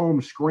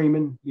home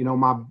screaming.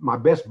 My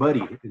best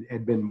buddy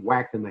had been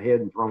whacked in the head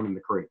and thrown in the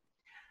creek.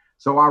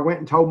 So I went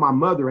and told my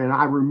mother, and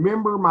I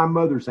remember my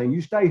mother saying,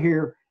 "You stay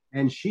here."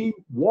 And she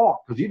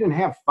walked, because you didn't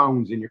have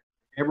phones in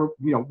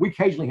we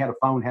occasionally had a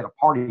phone, had a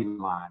party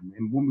line.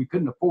 And when we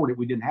couldn't afford it,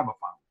 we didn't have a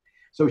phone.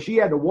 So she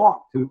had to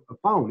walk to a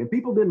phone, and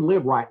people didn't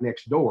live right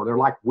next door. They're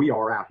like we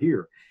are out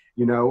here,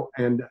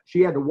 and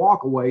she had to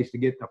walk a ways to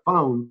get the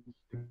phone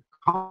to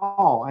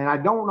call. And I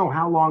don't know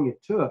how long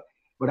it took,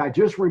 but I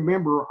just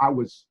remember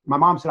my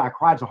mom said I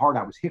cried so hard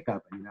I was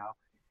hiccuping,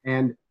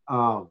 And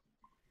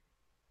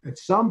at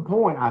some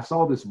point I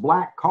saw this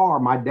black car,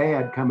 my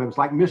dad come in. It was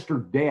like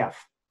Mr. Death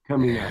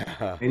coming up.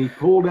 And he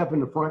pulled up in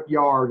the front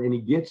yard, and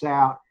he gets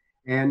out.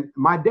 And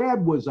my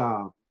dad was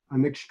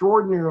an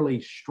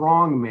extraordinarily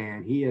strong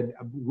man. He had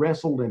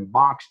wrestled and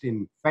boxed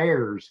in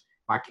fairs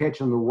by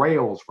catching the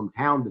rails from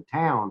town to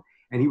town.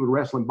 And he would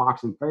wrestle and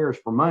box in fairs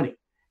for money.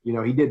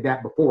 He did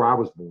that before I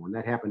was born.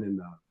 That happened in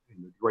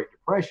the Great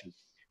Depression.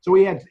 So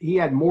he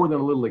had more than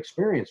a little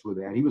experience with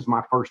that. He was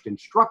my first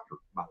instructor,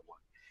 by the way.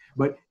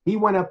 But he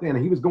went up there,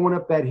 and he was going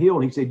up that hill,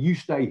 and he said, "You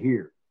stay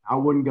here." I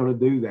wasn't going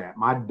to do that.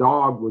 My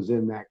dog was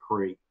in that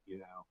creek,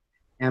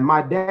 And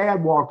my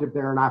dad walked up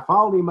there, and I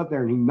followed him up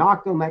there, and he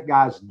knocked on that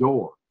guy's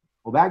door.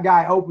 Well, that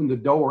guy opened the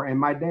door, and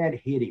my dad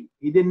hit him.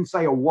 He didn't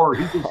say a word.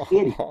 He just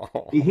hit him.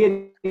 He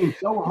hit him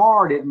so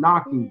hard it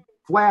knocked him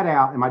flat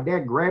out, and my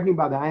dad grabbed him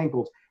by the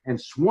ankles and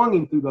swung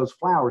him through those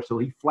flowers so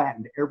he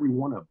flattened every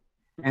one of them.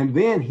 And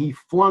then he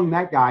flung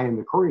that guy in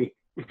the creek.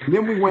 And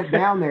then we went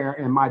down there,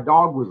 and my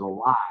dog was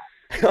alive.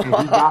 And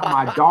he got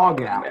my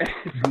dog out.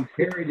 He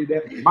carried it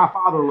up. My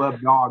father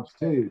loved dogs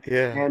too.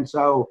 Yeah. And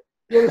so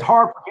it was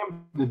hard for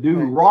him to do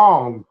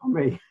wrong for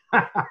me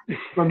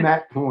from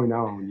that point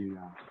on,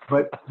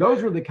 But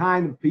those were the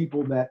kind of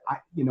people that,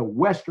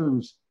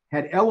 Westerns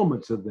had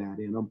elements of that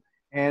in them.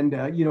 And,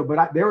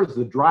 there was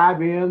the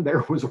drive-in,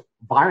 there was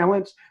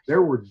violence,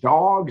 there were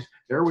dogs,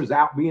 there was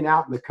being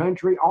out in the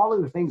country. All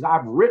of the things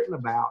I've written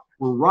about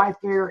were right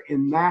there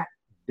in that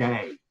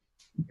day.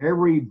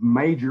 every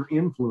major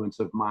influence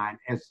of mine,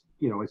 as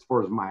you know, as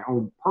far as my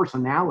own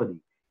personality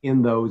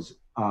in those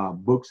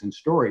books and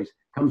stories,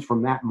 comes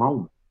from that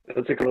moment.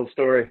 That's a cool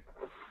story.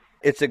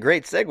 It's a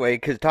great segue,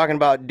 because talking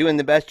about doing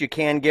the best you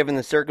can given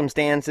the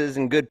circumstances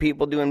and good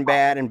people doing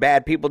bad and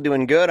bad people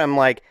doing good, I'm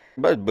like,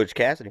 but Butch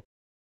Cassidy.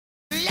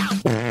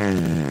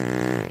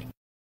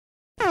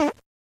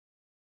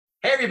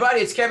 Hey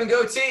everybody, it's Kevin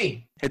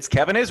Goatee. It's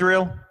Kevin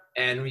Israel.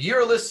 And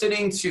you're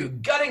listening to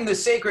Gutting the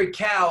Sacred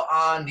Cow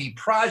on the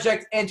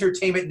Project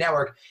Entertainment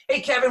Network. Hey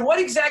Kevin, what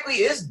exactly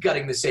is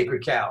Gutting the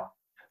Sacred Cow?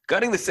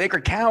 Gutting the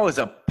Sacred Cow is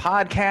a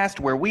podcast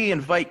where we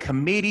invite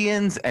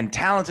comedians and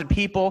talented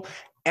people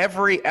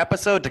every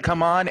episode to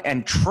come on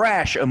and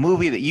trash a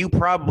movie that you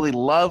probably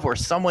love or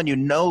someone you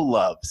know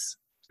loves.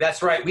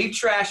 That's right.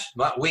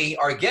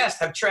 Our guests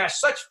have trashed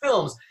such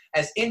films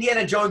as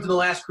Indiana Jones and the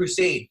Last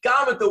Crusade,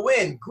 Gone with the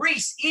Wind,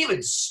 Grease,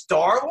 even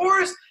Star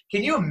Wars.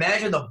 Can you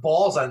imagine the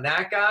balls on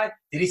that guy?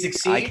 Did he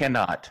succeed? I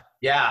cannot.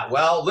 Yeah,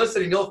 well,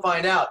 listen and you'll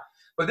find out.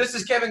 But this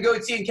is Kevin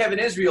Goatee and Kevin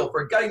Israel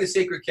for Gutting the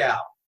Sacred Cow.